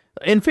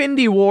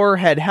 Infinity War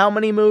had how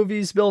many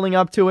movies building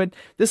up to it?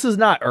 This is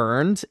not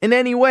earned in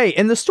any way,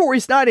 and the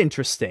story's not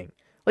interesting.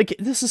 Like,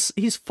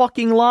 he's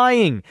fucking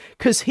lying,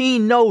 because he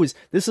knows,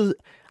 this is,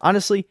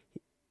 honestly,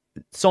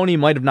 Sony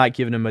might have not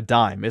given him a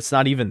dime. It's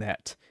not even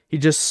that. He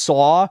just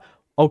saw,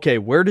 okay,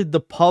 where did the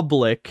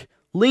public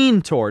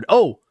lean toward?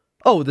 Oh,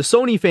 the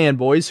Sony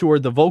fanboys, who are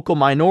the vocal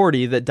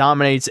minority that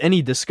dominates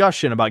any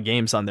discussion about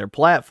games on their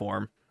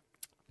platform,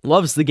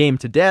 loves the game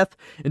to death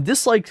and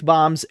dislikes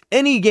bombs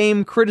any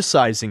game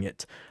criticizing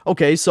it.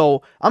 Okay,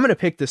 so I'm going to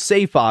pick the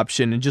safe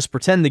option and just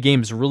pretend the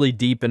game's really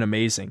deep and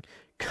amazing.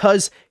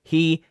 Because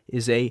he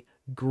is a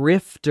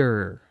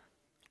grifter.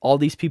 All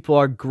these people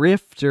are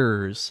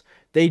grifters.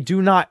 They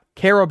do not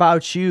care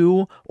about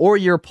you or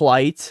your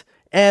plight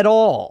at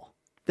all.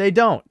 They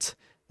don't.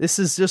 This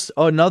is just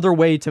another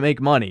way to make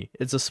money.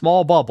 It's a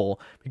small bubble,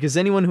 because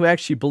anyone who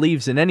actually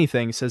believes in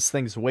anything says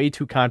things way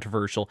too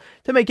controversial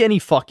to make any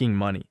fucking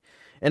money.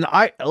 And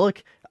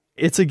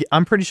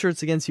I'm pretty sure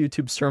it's against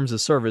YouTube's terms of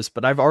service,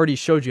 but I've already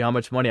showed you how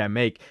much money I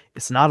make.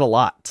 It's not a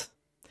lot.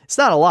 It's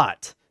not a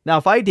lot. Now,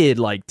 if I did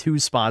like 2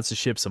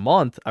 sponsorships a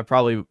month, I'd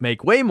probably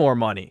make way more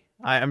money.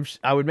 I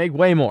would make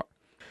way more.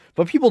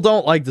 But people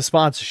don't like the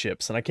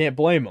sponsorships, and I can't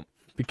blame them.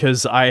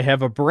 Because I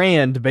have a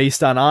brand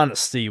based on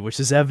honesty, which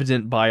is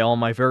evident by all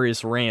my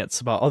various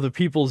rants about other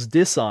people's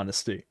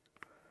dishonesty.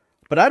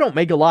 But I don't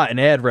make a lot in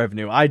ad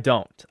revenue. I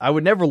don't. I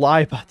would never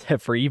lie about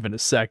that for even a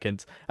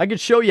second. I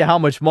could show you how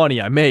much money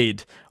I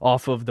made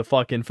off of the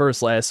fucking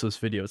first Last of Us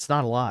video. It's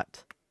not a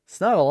lot. It's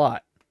not a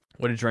lot.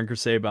 What did Drinker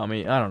say about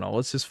me? I don't know.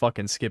 Let's just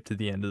fucking skip to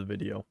the end of the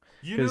video.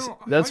 Because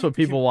that's what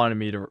people wanted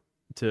me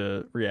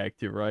to react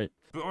to, right?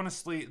 But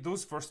honestly,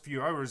 those first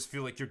few hours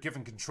feel like you're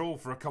given control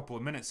for a couple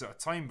of minutes at a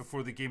time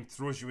before the game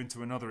throws you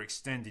into another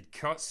extended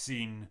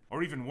cutscene.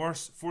 Or even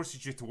worse,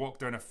 forces you to walk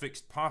down a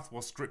fixed path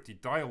while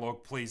scripted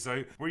dialogue plays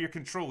out, where your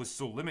control is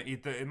so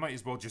limited that it might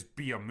as well just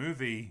be a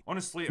movie.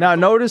 Honestly... Now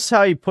notice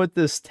how he put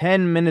this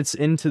 10 minutes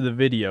into the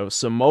video,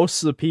 so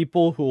most of the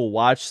people who will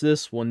watch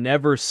this will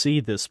never see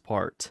this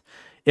part.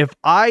 If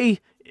I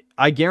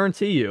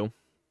guarantee you,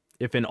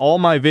 if in all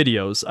my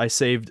videos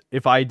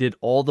if I did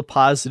all the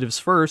positives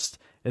first,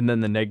 and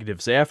then the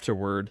negatives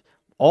afterward,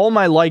 all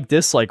my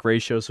like-dislike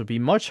ratios would be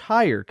much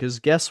higher, because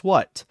guess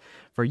what?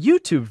 For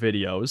YouTube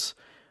videos,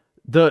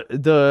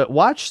 the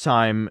watch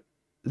time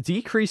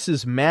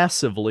decreases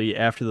massively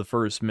after the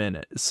first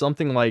minute. It's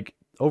something like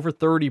over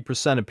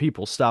 30% of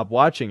people stop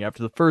watching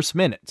after the first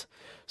minute.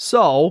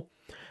 So,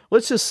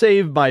 let's just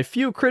save my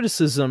few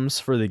criticisms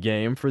for the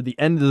game for the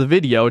end of the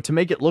video to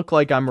make it look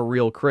like I'm a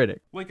real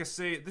critic. Like I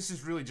say, this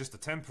is really just a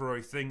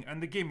temporary thing,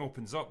 and the game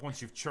opens up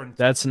once you've churned...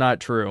 That's not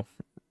true.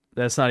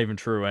 That's not even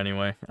true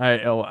anyway.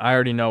 I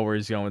already know where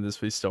he's going with this,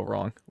 but he's still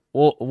wrong.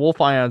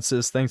 Wolfeon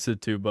says, thanks to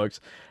the $2.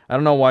 I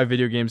don't know why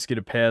video games get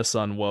a pass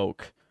on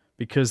woke.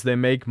 Because they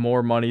make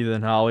more money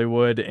than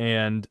Hollywood,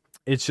 and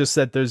it's just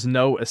that there's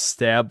no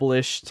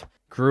established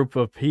group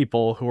of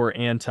people who are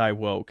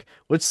anti-woke.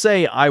 Let's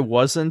say I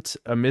wasn't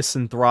a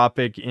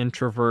misanthropic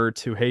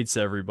introvert who hates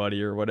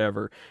everybody or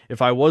whatever.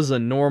 If I was a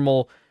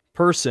normal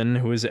person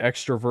who is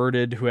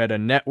extroverted, who had a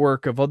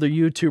network of other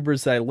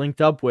YouTubers that I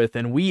linked up with,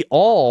 and we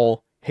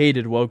all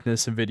hated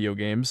wokeness in video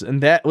games, and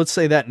that, let's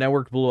say that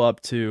network blew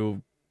up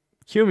to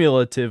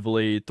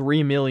cumulatively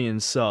 3 million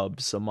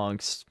subs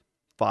amongst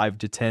 5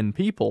 to 10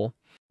 people,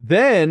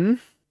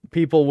 then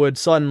people would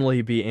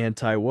suddenly be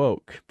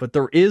anti-woke. But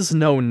there is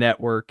no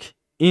network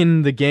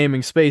in the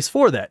gaming space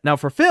for that. Now,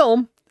 for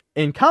film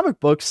and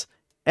comic books,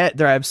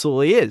 there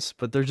absolutely is,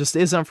 but there just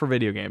isn't for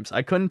video games.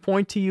 I couldn't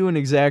point to you an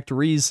exact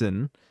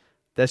reason.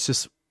 That's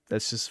just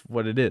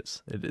what it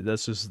is.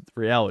 That's just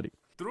reality.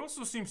 There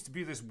also seems to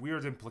be this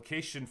weird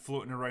implication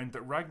floating around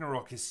that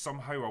Ragnarok is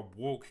somehow a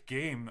woke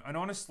game, and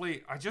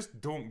honestly, I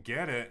just don't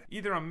get it.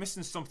 Either I'm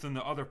missing something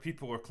that other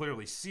people are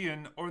clearly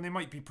seeing, or they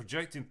might be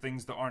projecting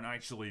things that aren't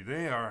actually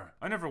there.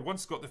 I never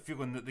once got the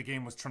feeling that the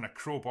game was trying to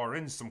crowbar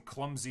in some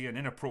clumsy and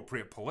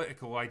inappropriate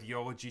political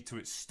ideology to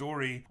its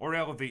story, or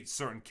elevate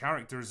certain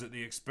characters at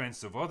the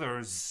expense of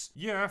others.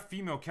 Yeah,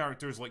 female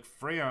characters like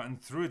Freya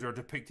and Thrud are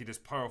depicted as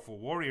powerful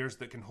warriors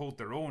that can hold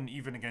their own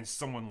even against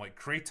someone like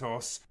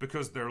Kratos,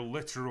 because they're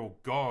literal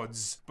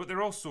gods, but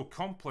they're also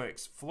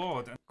complex,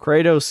 flawed, and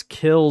Kratos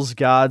kills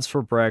gods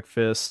for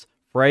breakfast.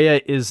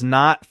 Freya is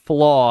not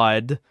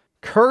flawed.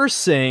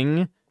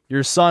 Cursing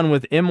your son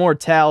with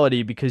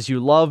immortality because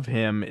you love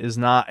him is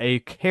not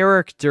a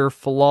character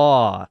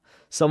flaw.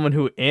 Someone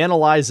who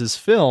analyzes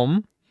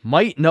film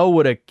might know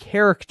what a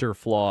character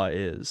flaw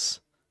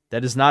is.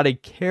 That is not a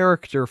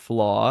character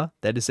flaw.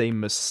 That is a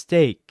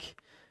mistake.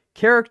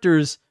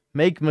 Characters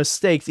make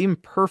mistakes, even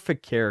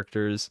perfect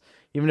characters.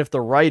 Even if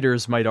the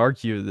writers might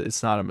argue that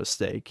it's not a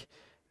mistake,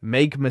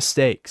 make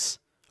mistakes.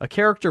 A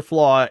character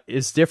flaw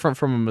is different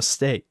from a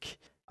mistake.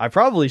 I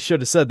probably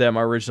should have said that in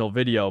my original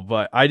video,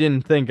 but I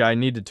didn't think I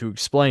needed to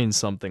explain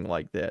something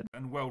like that.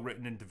 And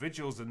well-written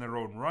individuals in their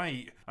own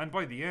right. And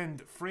by the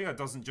end, Freya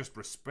doesn't just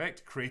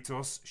respect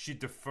Kratos, she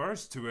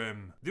defers to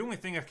him. The only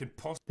thing I can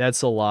possibly...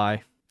 That's a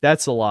lie.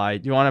 That's a lie.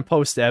 Do you want to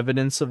post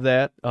evidence of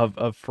that?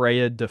 Of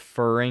Freya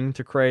deferring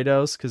to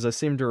Kratos? Because I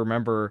seem to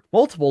remember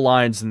multiple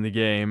lines in the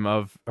game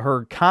of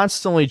her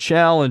constantly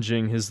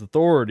challenging his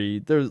authority.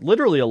 There's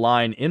literally a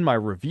line in my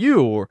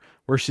review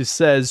where she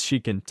says she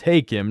can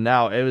take him.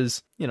 Now, it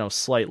was, you know,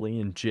 slightly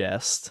in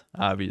jest.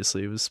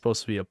 Obviously, it was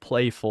supposed to be a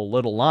playful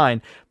little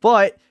line.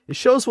 But it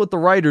shows what the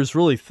writers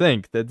really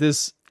think. That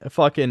this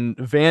fucking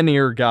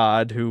Vanir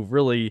god who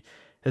really...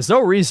 has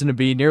no reason to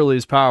be nearly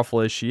as powerful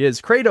as she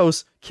is.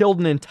 Kratos killed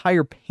an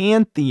entire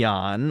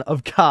pantheon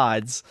of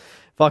gods.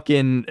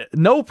 Fucking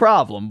no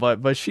problem,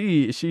 but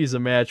she's a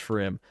match for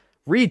him.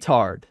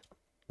 Retard.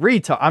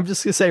 I'm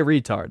just gonna say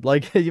retard.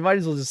 Like, you might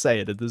as well just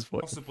say it at this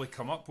point. Possibly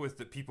come up with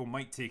that people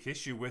might take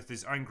issue with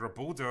is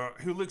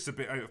Angrboda, who looks a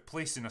bit out of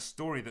place in a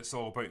story that's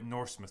all about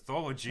Norse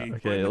mythology.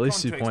 Okay, at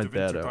least you point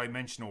that out.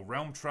 Interdimensional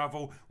realm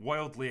travel,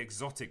 wildly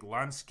exotic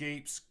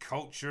landscapes,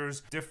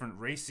 cultures, different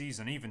races,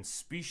 and even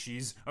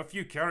species, a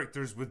few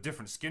characters with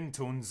different skin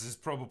tones is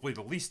probably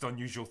the least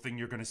unusual thing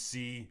you're gonna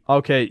see.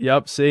 Okay,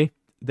 yep, see?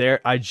 There,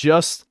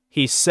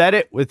 he said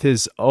it with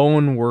his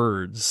own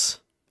words.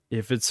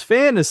 If it's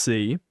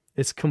fantasy...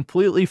 it's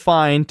completely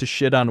fine to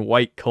shit on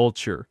white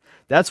culture.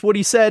 That's what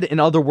he said in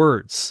other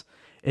words.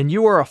 And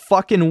you are a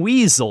fucking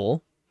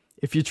weasel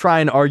if you try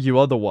and argue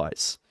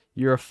otherwise.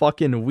 You're a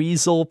fucking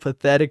weasel,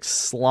 pathetic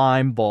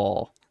slime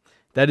ball.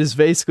 That is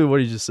basically what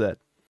he just said.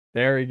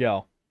 There you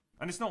go.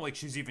 And it's not like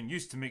she's even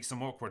used to make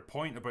some awkward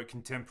point about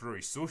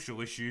contemporary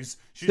social issues.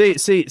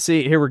 See,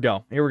 here we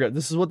go.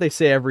 This is what they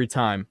say every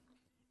time.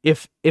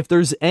 If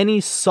there's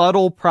any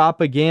subtle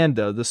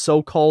propaganda, the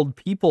so-called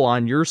people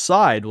on your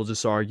side will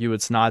just argue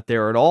it's not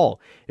there at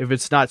all. If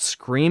it's not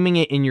screaming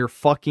it in your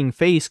fucking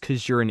face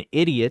because you're an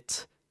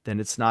idiot, then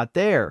it's not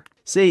there.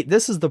 See,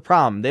 this is the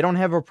problem. They don't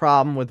have a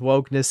problem with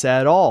wokeness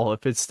at all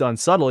if it's done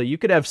subtly. You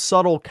could have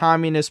subtle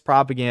communist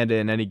propaganda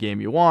in any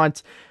game you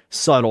want,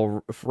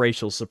 subtle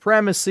racial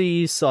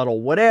supremacy,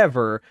 subtle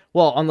whatever.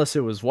 Well, unless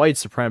it was white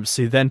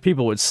supremacy, then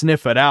people would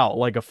sniff it out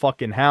like a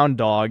fucking hound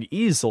dog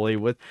easily.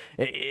 With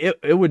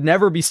it would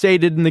never be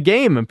stated in the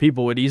game, and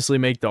people would easily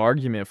make the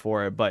argument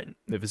for it. But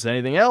if it's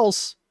anything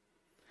else,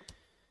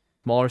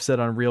 Mahler said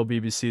on Real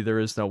BBC, there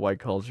is no white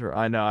culture.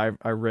 I know,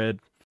 I read...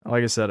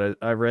 like I said,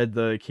 I read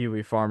the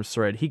Kiwi Farms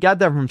thread. He got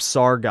that from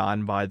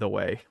Sargon, by the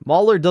way.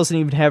 Mahler doesn't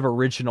even have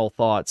original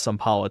thoughts on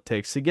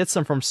politics. He gets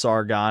them from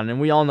Sargon,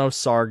 and we all know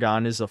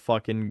Sargon is a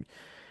fucking...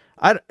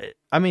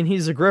 I mean,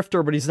 he's a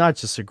grifter, but he's not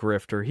just a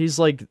grifter. He's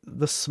like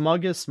the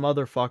smuggest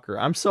motherfucker.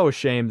 I'm so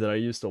ashamed that I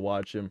used to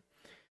watch him.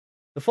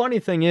 The funny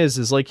thing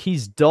is like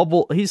he's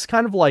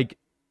kind of like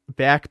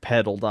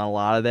backpedaled on a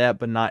lot of that,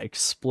 but not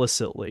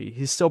explicitly.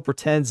 He still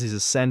pretends he's a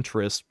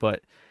centrist,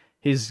 but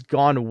he's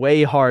gone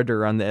way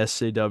harder on the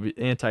SJW,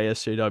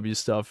 anti-SJW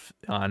stuff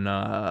on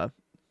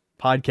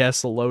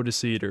podcast The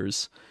Lotus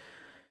Eaters.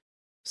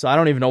 So I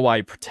don't even know why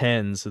he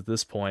pretends at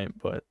this point,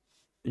 but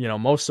you know,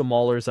 most of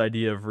Mahler's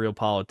idea of real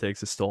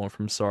politics is stolen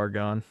from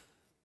Sargon.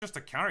 Just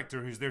a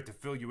character who's there to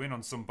fill you in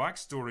on some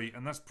backstory,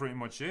 and that's pretty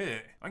much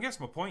it. I guess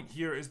my point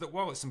here is that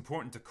while it's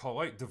important to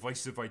call out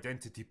divisive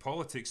identity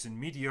politics in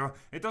media,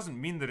 it doesn't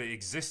mean that it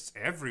exists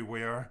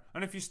everywhere.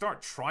 And if you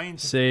start trying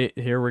to... See,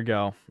 here we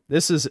go.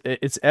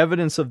 It's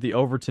evidence of the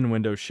Overton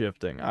window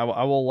shifting. I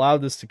will allow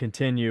this to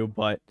continue,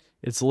 but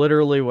it's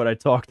literally what I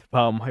talked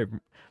about in my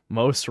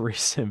most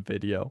recent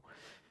video.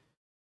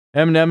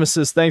 M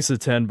Nemesis, thanks to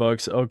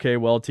 $10. Okay,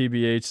 well,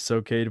 TBH, it's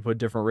okay to put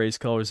different race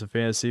colors in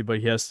fantasy,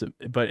 but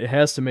it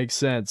has to make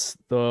sense.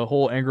 The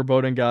whole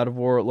Angerboda in God of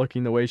War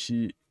looking the way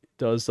she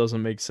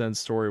doesn't make sense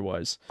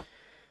story-wise.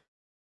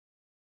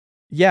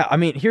 Yeah, I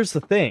mean, here's the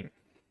thing.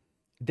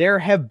 There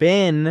have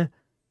been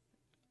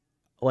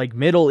like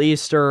Middle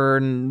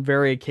Eastern,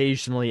 very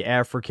occasionally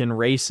African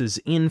races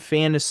in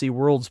fantasy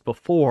worlds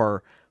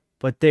before,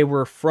 but they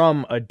were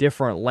from a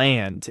different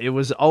land. It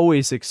was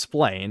always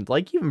explained,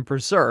 like even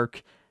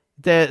Berserk.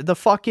 The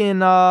fucking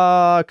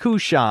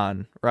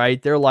Kushan, right?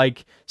 They're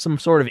like some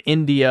sort of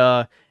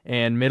India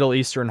and Middle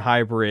Eastern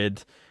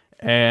hybrid,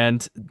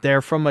 and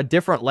they're from a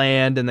different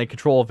land and they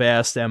control a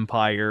vast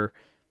empire.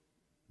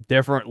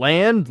 Different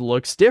land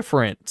looks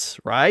different,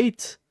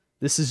 right?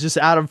 This is just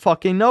out of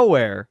fucking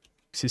nowhere.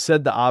 He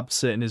said the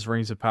opposite in his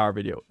Rings of Power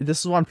video. This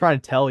is what I'm trying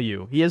to tell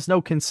you. He has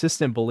no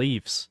consistent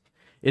beliefs.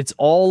 It's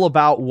all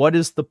about what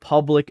does the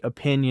public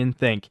opinion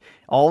think.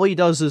 All he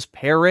does is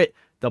parrot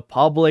the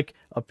public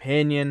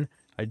opinion.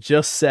 I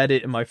just said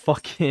it in my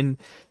fucking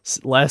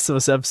Last of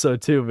Us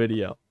Episode 2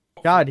 video.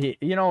 God,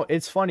 you know,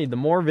 it's funny. The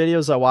more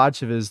videos I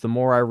watch of his, the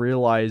more I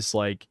realize,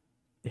 like,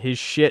 his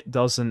shit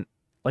doesn't...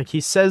 Like,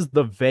 he says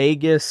the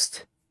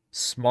vaguest,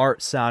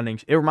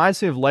 smart-sounding... It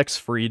reminds me of Lex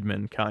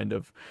Friedman, kind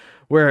of.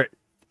 Where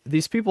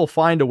these people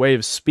find a way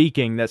of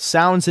speaking that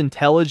sounds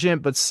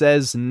intelligent, but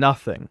says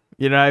nothing.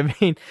 You know what I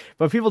mean?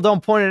 But people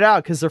don't point it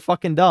out because they're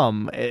fucking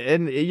dumb.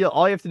 And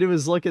all you have to do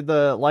is look at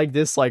the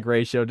like-dislike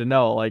ratio to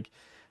know, like,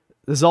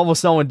 there's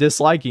almost no one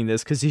disliking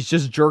this because he's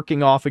just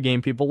jerking off a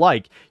game people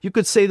like. You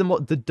could say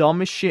the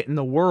dumbest shit in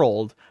the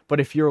world, but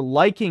if you're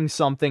liking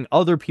something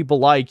other people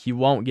like, you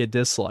won't get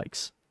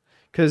dislikes.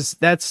 Because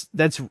that's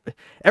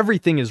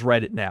everything is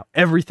Reddit now.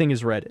 Everything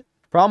is Reddit.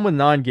 Problem with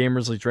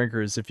non-gamers like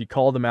drinkers, if you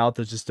call them out,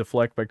 they'll just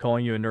deflect by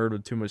calling you a nerd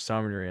with too much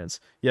time on your hands.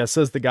 Yeah,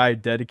 says the guy who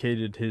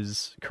dedicated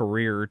his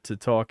career to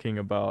talking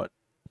about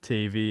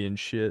TV and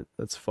shit.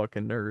 That's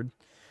fucking nerd.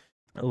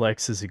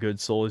 Alex is a good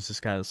soul, he's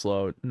just kind of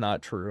slow.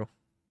 Not true.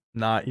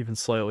 Not even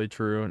slightly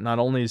true. Not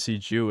only is he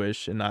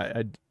Jewish, and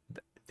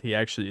he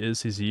actually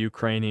is, he's a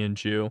Ukrainian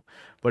Jew,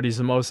 but he's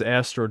the most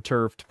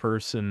astroturfed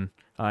person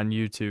on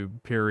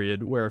YouTube,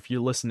 period, where if you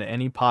listen to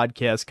any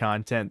podcast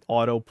content,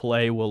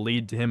 autoplay will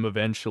lead to him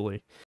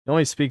eventually. He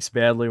only speaks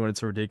badly when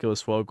it's a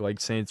ridiculous woke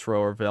like Saints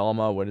Row or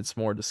Velma. When it's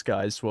more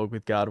disguised woke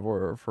with God of War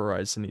or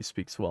Horizon, he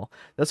speaks well.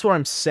 That's what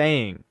I'm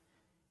saying.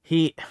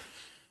 He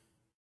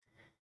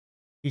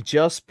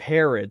just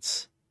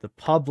parrots the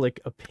public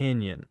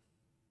opinion.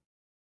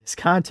 His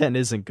content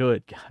isn't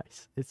good,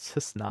 guys. It's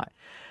just not.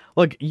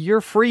 Look,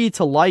 you're free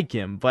to like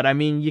him, but I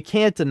mean, you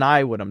can't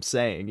deny what I'm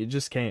saying. You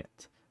just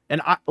can't.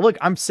 And look,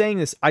 I'm saying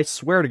this, I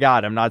swear to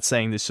God, I'm not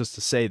saying this just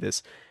to say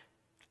this.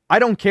 I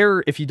don't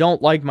care if you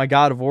don't like my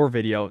God of War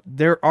video.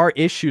 There are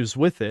issues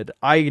with it.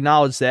 I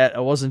acknowledge that.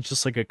 It wasn't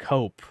just like a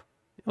cope.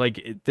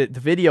 Like, the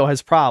video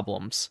has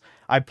problems.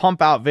 I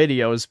pump out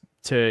videos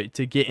to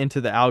get into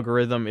the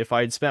algorithm. If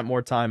I had spent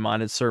more time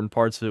on it, certain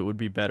parts of it would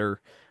be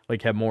better.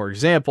 Like, have more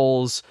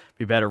examples,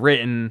 be better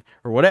written,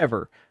 or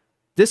whatever.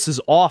 This is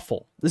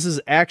awful. This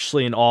is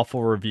actually an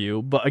awful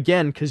review. But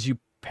again, because you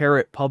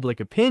parrot public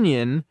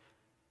opinion,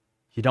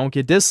 you don't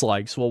get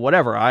dislikes. Well,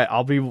 whatever.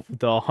 I'll be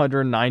the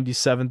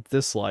 197th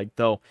dislike,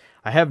 though.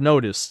 I have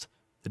noticed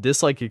the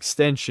dislike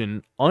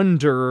extension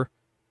under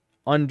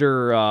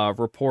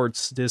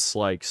reports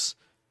dislikes,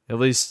 at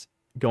least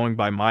going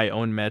by my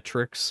own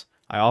metrics.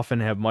 I often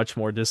have much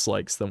more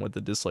dislikes than what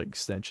the dislike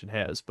extension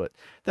has. But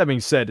that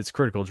being said, it's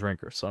Critical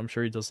Drinker, so I'm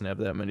sure he doesn't have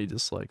that many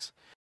dislikes.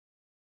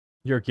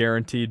 You're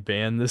guaranteed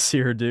banned this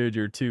year, dude.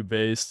 You're too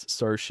based.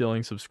 Start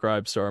shilling,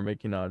 subscribe, start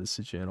making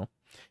Odyssey channel.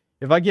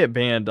 If I get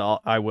banned,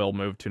 I will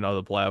move to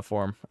another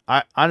platform.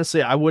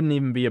 Honestly, I wouldn't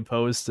even be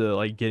opposed to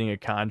like getting a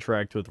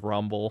contract with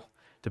Rumble,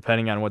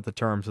 depending on what the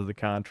terms of the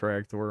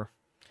contract were.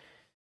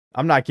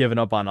 I'm not giving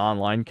up on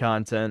online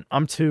content.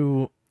 I'm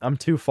too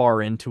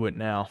far into it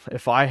now.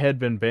 If I had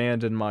been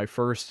banned in my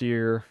first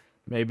year,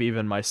 maybe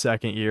even my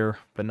second year,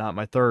 but not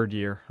my third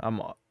year,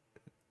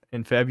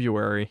 in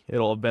February,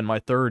 it'll have been my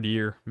third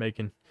year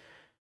making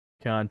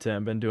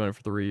content. Been doing it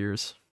for 3 years.